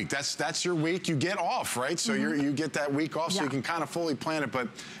 bye week. That's your week. You get off, right? So you get that week off, so you can kind of fully plan it. But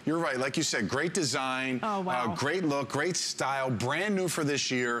you're right, like you said, great design, great look, great style, brand new for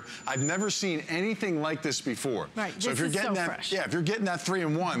this year. I've never seen anything like this before. Right. So if you're getting that, if you're getting that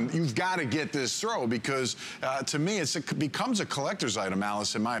 3-in-1, you've got to get this throw because to me, it becomes a collector's item,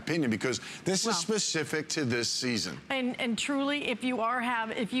 Alice, in my opinion, because this is specific to this season. And truly, if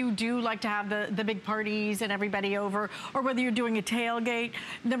you do like to have the big parties and everybody over, or whether you're doing a tailgate,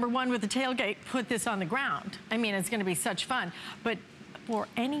 number one, with the tailgate, put this on the ground. I mean, it's going to be such fun. But for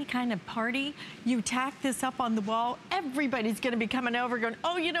any kind of party, you tack this up on the wall, everybody's going to be coming over going,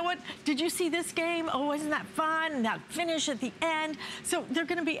 oh, you know what? Did you see this game? Oh, wasn't that fun? And that finish at the end. So they're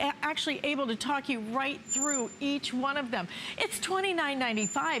going to be actually able to talk you right through each one of them. It's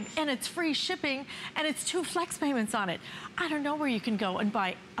 $29.95 and it's free shipping and it's 2 flex payments on it. I don't know where you can go and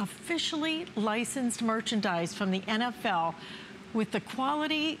buy officially licensed merchandise from the NFL with the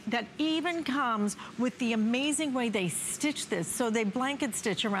quality that even comes with the amazing way they stitch this. So they blanket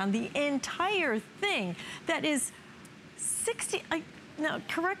stitch around the entire thing. That is 60, now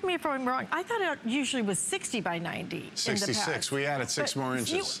correct me if I'm wrong, I thought it usually was 60 by 90 66, we added 6 more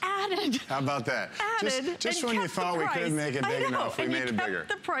inches. You added. How about that? Just when you thought we couldn't make it big enough, we made it bigger.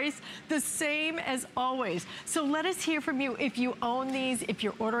 The price the same as always. So let us hear from you. If you own these, if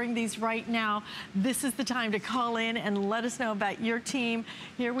you're ordering these right now, this is the time to call in and let us know about your team.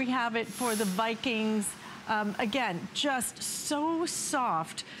 Here we have it for the Vikings. Again, just so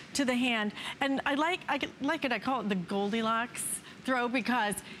soft to the hand. And I like it, I call it the Goldilocks throw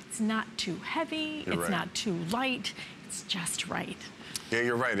because it's not too heavy, it's not too light, it's just right. Yeah,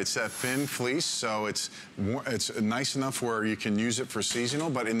 you're right. It's that thin fleece, so it's nice enough where you can use it for seasonal,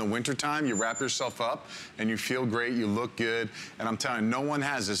 but in the wintertime, you wrap yourself up and you feel great, you look good, and I'm telling you, no one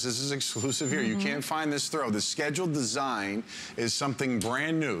has this. This is exclusive here. You can't find this throw. The scheduled design is something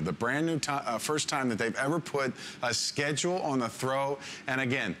brand new, the brand new first time that they've ever put a schedule on the throw, and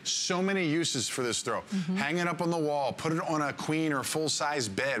again, so many uses for this throw. Hang it up on the wall, put it on a queen or full-size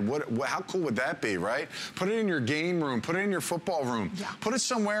bed. How cool would that be, right? Put it in your game room, put it in your football room. Yeah. Put it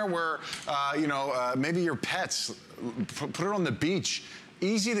somewhere where, you know, maybe your pets, put it on the beach.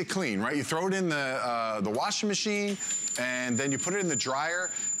 Easy to clean, right? You throw it in the washing machine, and then you put it in the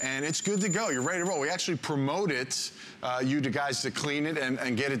dryer, and it's good to go. You're ready to roll. We actually promote it, you guys to clean it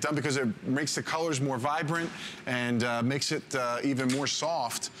and get it done because it makes the colors more vibrant and makes it even more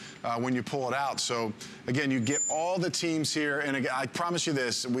soft when you pull it out. So again, you get all the teams here, and again, I promise you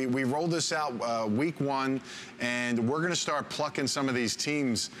this, we rolled this out week 1, and we're gonna start plucking some of these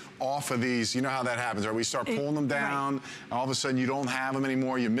teams off of these. You know how that happens, right? We start pulling them down, and all of a sudden you don't have them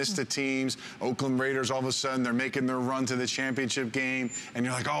anymore, you miss the teams. Oakland Raiders, all of a sudden, they're making their run to the championship game, and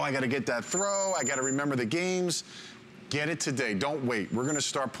you're like, oh, I gotta get that throw, I gotta remember the games. Get it today. Don't wait. We're going to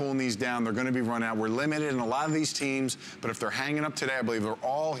start pulling these down. They're going to be run out. We're limited in a lot of these teams, but if they're hanging up today, I believe they're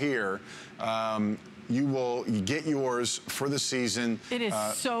all here. You get yours for the season. It is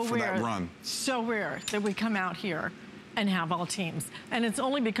so rare. That run. So rare that we come out here and have all teams. And it's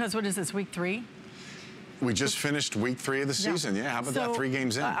only because, what is this, week 3? We just finished week 3 of the season. Yeah, how about that? 3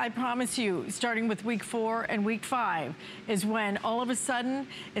 games in. I promise you, starting with week 4 and week 5 is when all of a sudden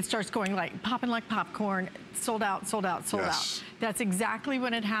it starts going like, popping like popcorn, sold out, sold out, sold out. That's exactly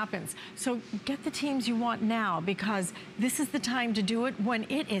when it happens. So get the teams you want now, because this is the time to do it when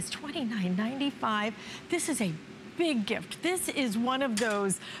it is $29.95. This is a big gift. This is one of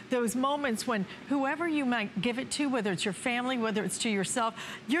those moments when whoever you might give it to, whether it's your family, whether it's to yourself,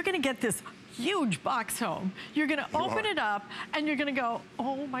 you're gonna get this huge box home. You're gonna open it up and you're gonna go,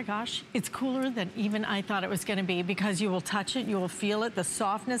 oh my gosh, it's cooler than even I thought it was gonna be, because you will touch it, you will feel it, the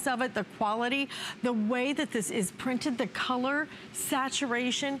softness of it, the quality, the way that this is printed, the color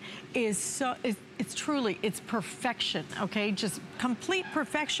saturation is so, it's truly, it's perfection, okay? Just complete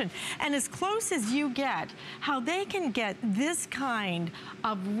perfection. And as close as you get, how they can get this kind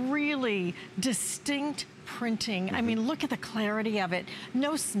of really distinct printing. I mean, look at the clarity of it.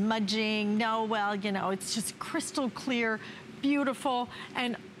 No smudging, no, well, you know, it's just crystal clear, beautiful,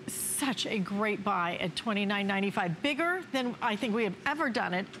 and such a great buy at $29.95. Bigger than I think we have ever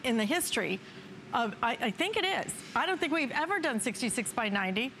done it in the history of, I think it is. I don't think we've ever done 66 by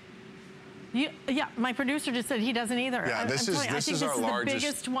 90. Yeah, my producer just said he doesn't either. Yeah, this is our largest. I think this is the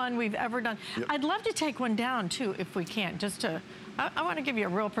biggest one we've ever done. Yep. I'd love to take one down too, if we can, just to, I want to give you a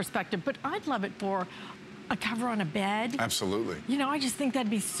real perspective, but I'd love it for a cover on a bed. Absolutely. You know, I just think that'd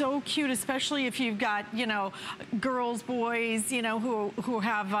be so cute, especially if you've got, you know, girls, boys, you know, who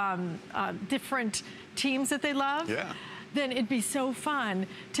have different teams that they love. Yeah. Then it'd be so fun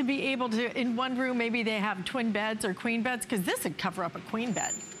to be able to, in one room, maybe they have twin beds or queen beds, because this would cover up a queen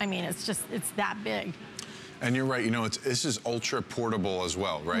bed. I mean, it's just, it's that big. And you're right, you know, this is ultra portable as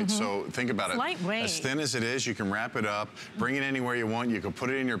well, right? So think about it. Lightweight. As thin as it is, you can wrap it up, bring it anywhere you want. You can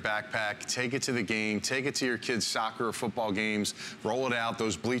put it in your backpack, take it to the game, take it to your kids' soccer or football games, roll it out.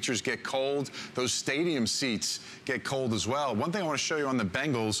 Those bleachers get cold. Those stadium seats get cold as well. One thing I want to show you on the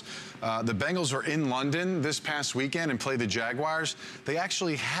Bengals are in London this past weekend and play the Jaguars. They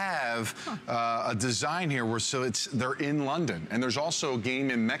actually have a design here where they're in London. And there's also a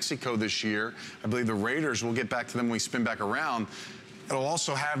game in Mexico this year. I believe the Raiders will get back to them when we spin back around. It'll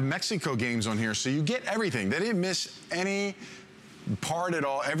also have Mexico games on here, so you get everything. They didn't miss any part at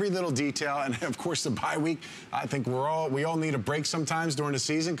all, every little detail. And of course the bye week, I think we all need a break sometimes during the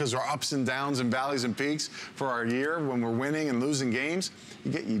season, because there are ups and downs and valleys and peaks for our year when we're winning and losing games.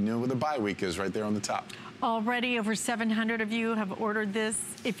 You know where the bye week is, right there on the top. Already over 700 of you have ordered this.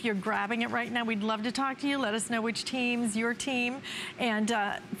 If you're grabbing it right now, we'd love to talk to you. Let us know which team's your team. And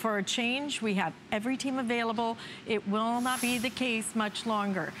for a change, we have every team available. It will not be the case much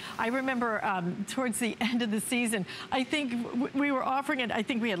longer. I remember towards the end of the season, I think we were offering it, I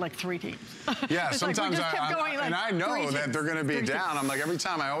think we had like 3 teams. Yeah, sometimes and I know that they're going to be down. I'm like, every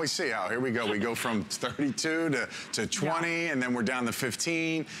time I always see, oh, here we go. We go from 32 to 20, and then we're down to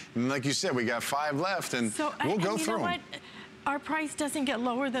 15. And like you said, we got 5 left. And so, we'll go through them. Our price doesn't get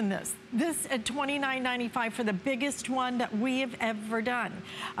lower than this. This at $29.95 for the biggest one that we have ever done.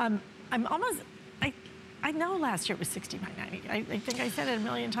 I'm almost, I know last year it was $69.90. I think I said it a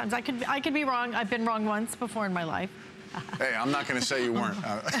million times. I could be wrong. I've been wrong once before in my life. Hey, I'm not going to say you weren't.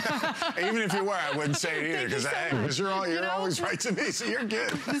 Even if you were, I wouldn't say it either, because you're always right to me, so you're good.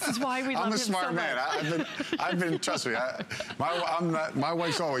 This is why we love him so much. I'm a smart man. I've been. Trust me. My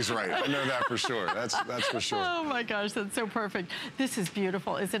wife's always right. I know that for sure. That's for sure. Oh my gosh, that's so perfect. This is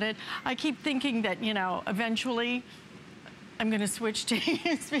beautiful, isn't it? I keep thinking that, you know, eventually I'm going to switch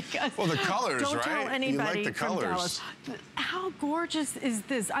teams, because the colors, don't right? tell anybody you like the colors. From Dallas. How gorgeous is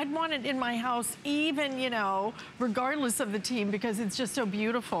this? I'd want it in my house, even, you know, regardless of the team, because it's just so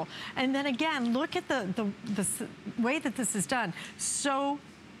beautiful. And then again, look at the way that this is done. So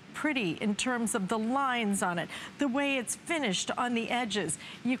pretty in terms of the lines on it, the way it's finished on the edges.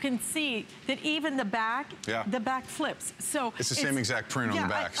 You can see that even the back flips. So it's the same exact print on the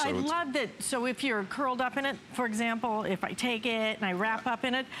back. I love that. So if you're curled up in it, for example, if I take it and I wrap up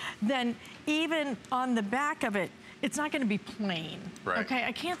in it, then even on the back of it, it's not going to be plain. Right. Okay,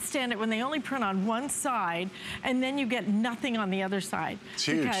 I can't stand it when they only print on one side and then you get nothing on the other side. It's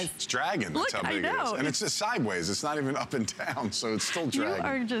huge. It's dragging. That's how big it is. And it's just sideways. It's not even up and down, so it's still dragging. You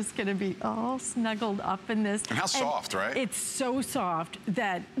are just going to be all snuggled up in this. And how soft, right? It's so soft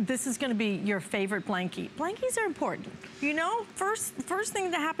that this is going to be your favorite blankie. Blankies are important. You know, first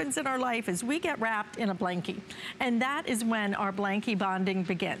thing that happens in our life is we get wrapped in a blankie. And that is when our blankie bonding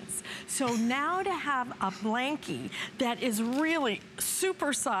begins. So now to have a blankie that is really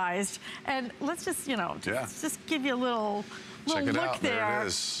super sized, and let's just, you know, just give you a little Check it out. There. There it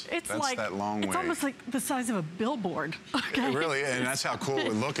is. It's That's like that long way. It's almost like the size of a billboard. Okay. It really, and that's how cool it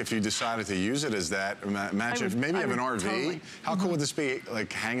would look if you decided to use it as that. Imagine if maybe you have an RV. Totally. How cool would this be,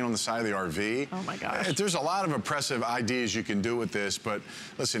 like hanging on the side of the RV? Oh my gosh. There's a lot of impressive ideas you can do with this, but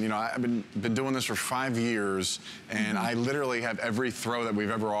listen, you know, I've been doing this for 5 years, and I literally have every throw that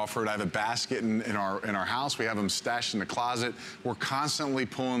we've ever offered. I have a basket in our house. We have them stashed in the closet. We're constantly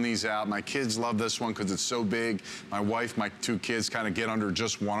pulling these out. My kids love this one because it's so big. My wife, my 2 kids kind of get under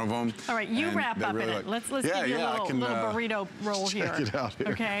just one of them. All right, you wrap up really in it. Let's give you a little burrito roll here. Check it out here.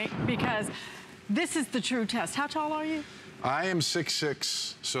 Okay, because this is the true test. How tall are you? I am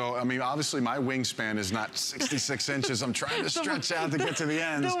 6'6", so I mean, obviously my wingspan is not 66 inches. I'm trying to stretch out to get to the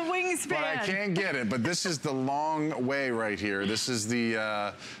ends. The wingspan. But I can't get it. But this is the long way right here. This is the,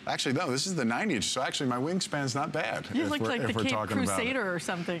 actually, no, this is the 90 inch. So actually my wingspan's not bad. You look like the Cape Crusader or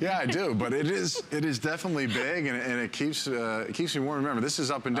something. Yeah, I do. But it is definitely big, and it keeps me warm. Remember, this is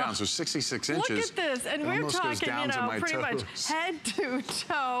up and down, so 66 inches. Look at this, and we're talking, you know, pretty much head to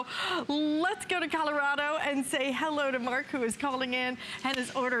toe. Let's go to Colorado and say hello to Mark, who is calling in and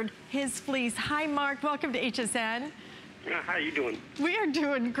has ordered his fleece. Hi, Mark. Welcome to HSN. How you doing? We are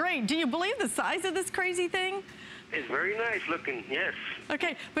doing great. Do you believe the size of this crazy thing? It's very nice looking, yes.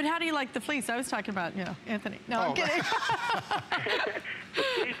 Okay, but how do you like the fleece? I was talking about, you know, Anthony. No, I'm kidding. The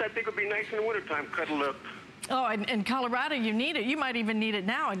fleece, I think, would be nice in the wintertime, cuddle up. Oh, and in Colorado, you need it. You might even need it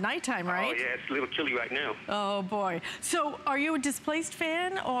now at nighttime, right? Oh, yeah, it's a little chilly right now. Oh, boy. So are you a Displaced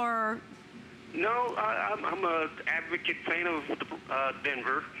fan, or? No, I'm an advocate fan of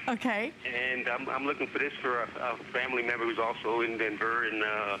Denver. Okay. And I'm looking for this for a family member who's also in Denver and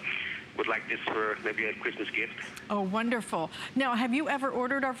would like this for maybe a Christmas gift. Oh, wonderful. Now, have you ever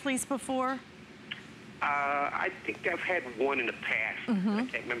ordered our fleece before? I think I've had one in the past. I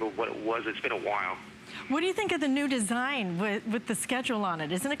can't remember what it was. It's been a while. What do you think of the new design with the schedule on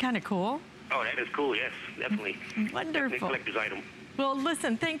it? Isn't it kind of cool? Oh, that is cool, yes, definitely. Wonderful. Definitely collector's item. Well,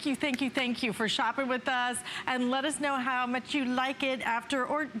 listen, thank you for shopping with us, and let us know how much you like it after,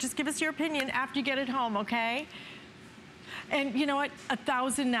 or just give us your opinion after you get it home, okay? And you know what?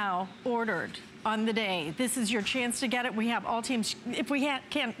 1,000 now ordered on the day. This is your chance to get it. We have all teams. If we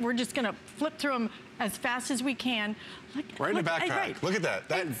can't, we're just gonna flip through them as fast as we can. Right in the backpack. Right. Look at that.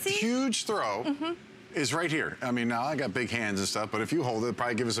 That huge throw. Is right here. I mean, now I got big hands and stuff, but if you hold it, it'll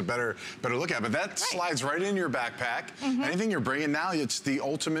probably give us a better look at it. But that slides right in your backpack. Anything you're bringing now, it's the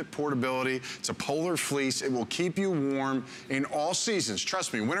ultimate portability. It's a polar fleece. It will keep you warm in all seasons.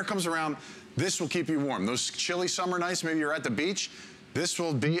 Trust me, winter comes around, this will keep you warm. Those chilly summer nights, maybe you're at the beach, this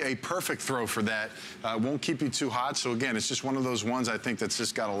will be a perfect throw for that. Won't keep you too hot. So again, it's just one of those ones I think that's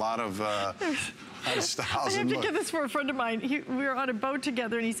just got a lot of styles. I have to get this for a friend of mine. We were on a boat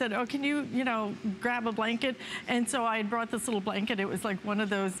together, and he said, "Oh, can you grab a blanket?" And so I had brought this little blanket. It was like one of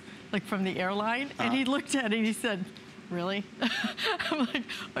those, like from the airline. And he looked at it, and he said, "Really?" I'm like,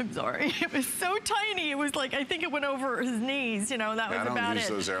 "I'm sorry." It was so tiny. It was like, I think it went over his knees. That was about it. I don't use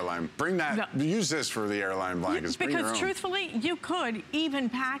those airline. Bring that. No. Use this for the airline blankets. Because truthfully, you could even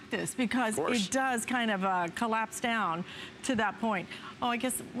pack this because it does kind of collapse down to that point. Oh, I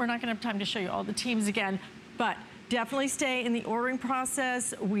guess we're not going to have time to show you all the teams again, but definitely stay in the ordering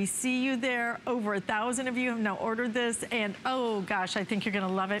process. We see you there. Over 1,000 of you have now ordered this, and oh gosh, I think you're going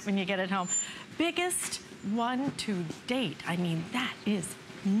to love it when you get it home. Biggest one to date. I mean, that is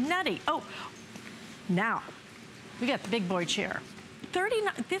nutty. Oh, now we got the big boy chair.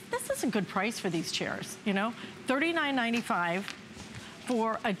 This is a good price for these chairs, $39.95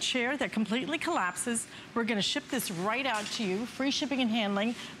 for a chair that completely collapses. We're gonna ship this right out to you. Free shipping and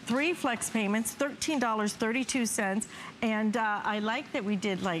handling, 3 flex payments, $13.32. And I like that we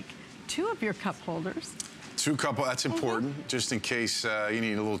did like 2 of your cup holders. 2 cup, that's important, just in case you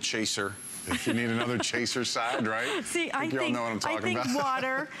need a little chaser. If you need another chaser side, right? See, I think, know what I'm talking about.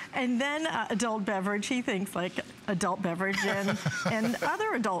 Water and then adult beverage. He thinks like adult beverage and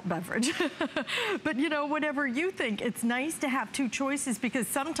other adult beverage. But whatever you think, it's nice to have 2 choices because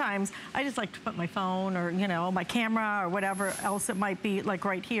sometimes I just like to put my phone or, my camera or whatever else it might be like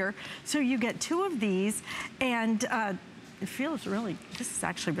right here. So you get 2 of these and it feels this is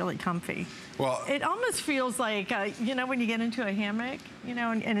actually really comfy. Well, it almost feels like, when you get into a hammock,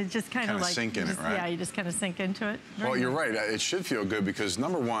 and it just kind of like sink in it, right? Yeah, you just kind of sink into it. Well, you're right. It should feel good because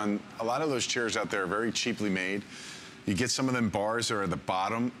number one, a lot of those chairs out there are very cheaply made. You get some of them bars that are at the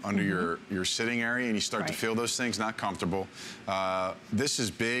bottom under your sitting area, and you start to feel those things not comfortable. This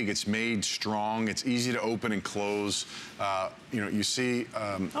is big. It's made strong. It's easy to open and close. You see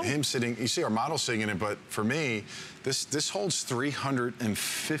him sitting. You see our model sitting in it, but for me, this holds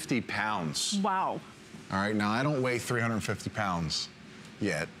 350 pounds. Wow. All right, now I don't weigh 350 pounds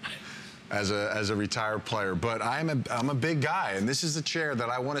yet as a retired player, but I'm a big guy, and this is the chair that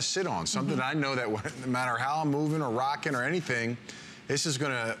I want to sit on, something that I know that no matter how I'm moving or rocking or anything, this is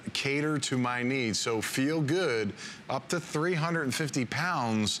going to cater to my needs. So feel good, up to 350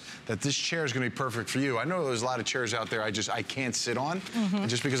 pounds, that this chair is going to be perfect for you. I know there's a lot of chairs out there I can't sit on,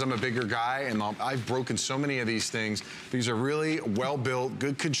 just because I'm a bigger guy, and I've broken so many of these things. These are really well built,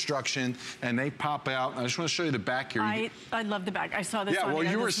 good construction, and they pop out. I just want to show you the back here. I love the back. I saw this. Yeah, on well,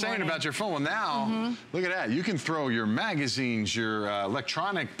 air you were this saying morning. about your phone. Well, now, look at that. You can throw your magazines, your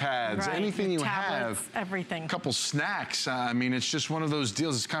electronic pads, Right, anything your you tablets, have. everything. A couple snacks. I mean, it's just one of those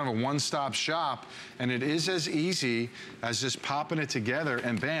deals. It's kind of a one-stop shop, and it is as easy as just popping it together,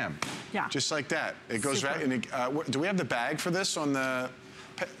 and bam. Yeah. Just like that. It goes Super. right in. Do we have the bag for this on the...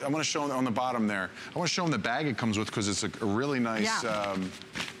 I want to show them on the bottom there. I want to show them the bag it comes with, because it's a really nice...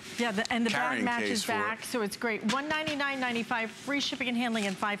 Yeah, and the bag carrying matches case for back, it. so it's great. $199.95, free shipping and handling,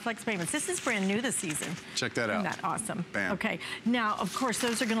 and 5 flex payments. This is brand new this season. Check that out. Isn't that awesome? Bam. Okay, now, of course,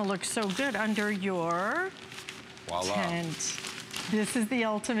 those are going to look so good under your Voila. tent. This is the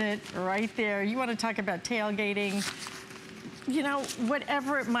ultimate right there. You want to talk about tailgating. You know,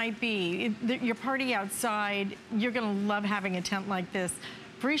 whatever it might be, your party outside, you're going to love having a tent like this.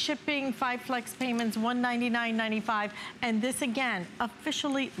 Free shipping, 5 flex payments, $199.95. And this, again,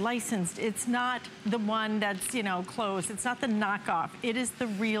 officially licensed. It's not the one that's, you know, closed. It's not the knockoff. It is the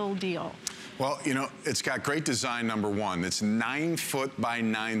real deal. Well, you know, it's got great design, number one. It's 9 foot by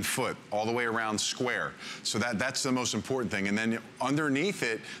 9 foot, all the way around square. So that's the most important thing. And then underneath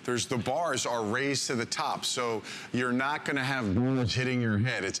it, the bars are raised to the top. So you're not gonna have bars hitting your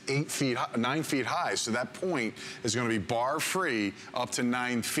head. It's 9 feet high. So that point is gonna be bar free up to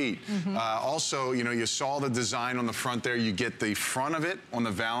 9 feet. Also, you know, you saw the design on the front there. You get the front of it on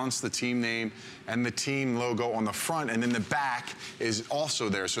the valance, the team name, and the team logo on the front, and then the back is also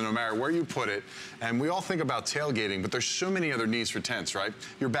there. So no matter where you put it, and we all think about tailgating, but there's so many other needs for tents, right?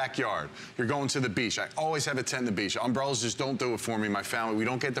 Your backyard, you're going to the beach. I always have a tent in the beach. Umbrellas just don't do it for me, my family. We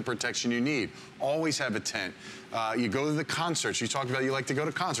don't get the protection you need. Always have a tent. You go to the concerts. You talked about you like to go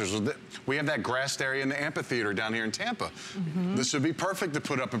to concerts. We have that grassed area in the amphitheater down here in Tampa. This would be perfect to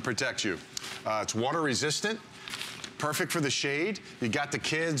put up and protect you. It's water resistant. Perfect for the shade. You got the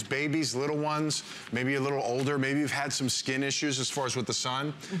kids, babies, little ones, maybe a little older. Maybe you've had some skin issues as far as with the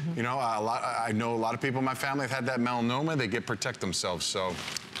sun. You know, I know a lot of people in my family have had that melanoma. They protect themselves. So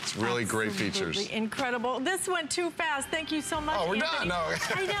it's really great features. Incredible. This went too fast. Thank you so much, Oh, we're Anthony. done. No.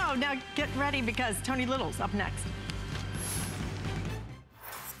 I know. Now get ready, because Tony Little's up next.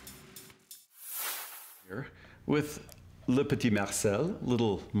 Here with Le Petit Marcel,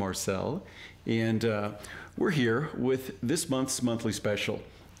 Little Marcel, and we're here with this month's monthly special.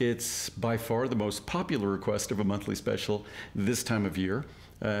 It's by far the most popular request of a monthly special this time of year.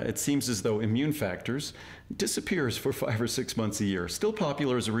 It seems as though Immune Factors disappears for 5 or 6 months a year. Still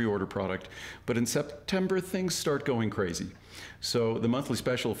popular as a reorder product, but in September things start going crazy. So the monthly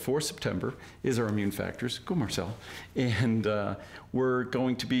special for September is our Immune Factors. Go Marcel. And we're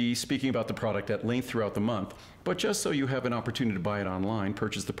going to be speaking about the product at length throughout the month. But just so you have an opportunity to buy it online,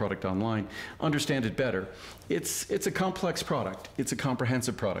 purchase the product online, understand it better, it's a complex product. It's a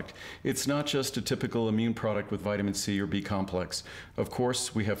comprehensive product. It's not just a typical immune product with vitamin C or B complex. Of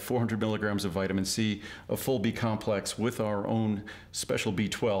course, we have 400 milligrams of vitamin C, a full B complex with our own special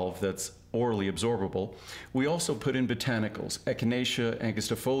B12 that's orally absorbable. We also put in botanicals, Echinacea,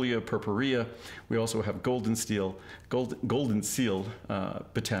 Angustifolia, Purpurea. We also have Golden Seal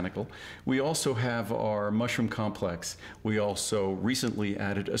botanical. We also have our mushroom complex. We also recently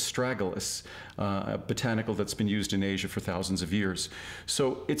added Astragalus, a botanical that's been used in Asia for thousands of years.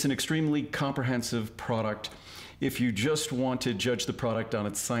 So it's an extremely comprehensive product. If you just want to judge the product on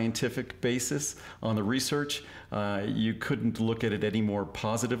its scientific basis, on the research, you couldn't look at it any more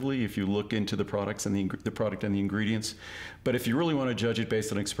positively if you look into the products and the product and the ingredients. But if you really want to judge it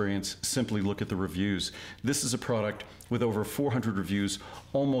based on experience, simply look at the reviews. This is a product with over 400 reviews,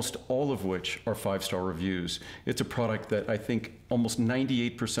 almost all of which are 5-star reviews. It's a product that I think almost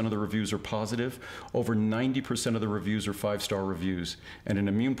 98% of the reviews are positive. Over 90% of the reviews are 5-star reviews. And an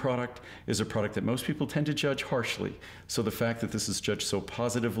immune product is a product that most people tend to judge harshly. So the fact that this is judged so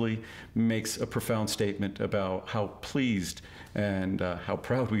positively makes a profound statement about how pleased and how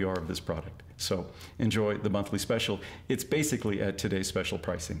proud we are of this product. So enjoy the monthly special. It's basically at today's special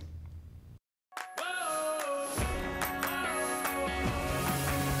pricing.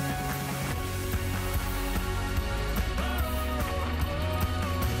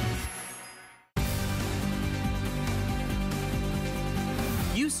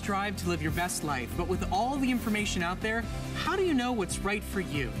 strive to live your best life, but with all the information out there, how do you know what's right for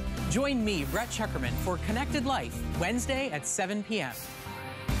you? Join me, Brett Chuckerman, for Connected Life, Wednesday at 7 p.m.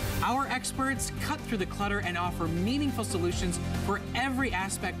 Our experts cut through the clutter and offer meaningful solutions for every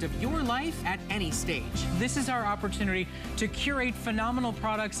aspect of your life at any stage. This is our opportunity to curate phenomenal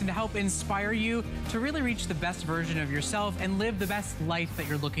products and to help inspire you to really reach the best version of yourself and live the best life that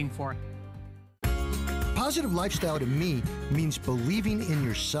you're looking for. Positive lifestyle to me means believing in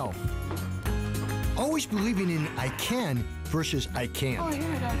yourself. Always believing in I can versus I can't. Oh,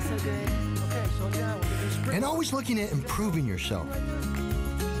 here we go. So good. Okay, so yeah, and always looking at improving yourself.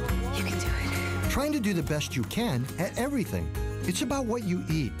 You can do it. Trying to do the best you can at everything. It's about what you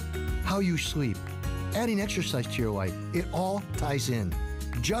eat, how you sleep, adding exercise to your life. It all ties in.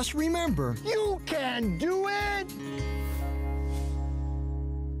 Just remember, you can do it!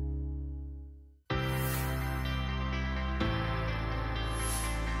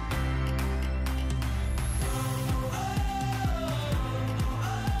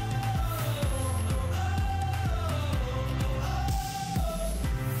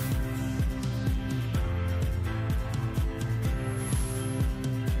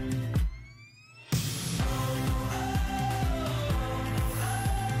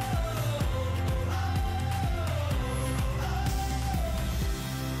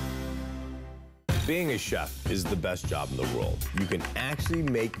 Being a chef is the best job in the world. You can actually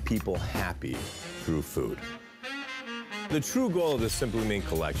make people happy through food. The true goal of the Simply Mean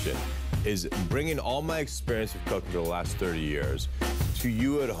collection is bringing all my experience of cooking for the last 30 years to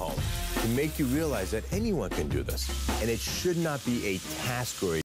you at home to make you realize that anyone can do this. And it should not be a task or a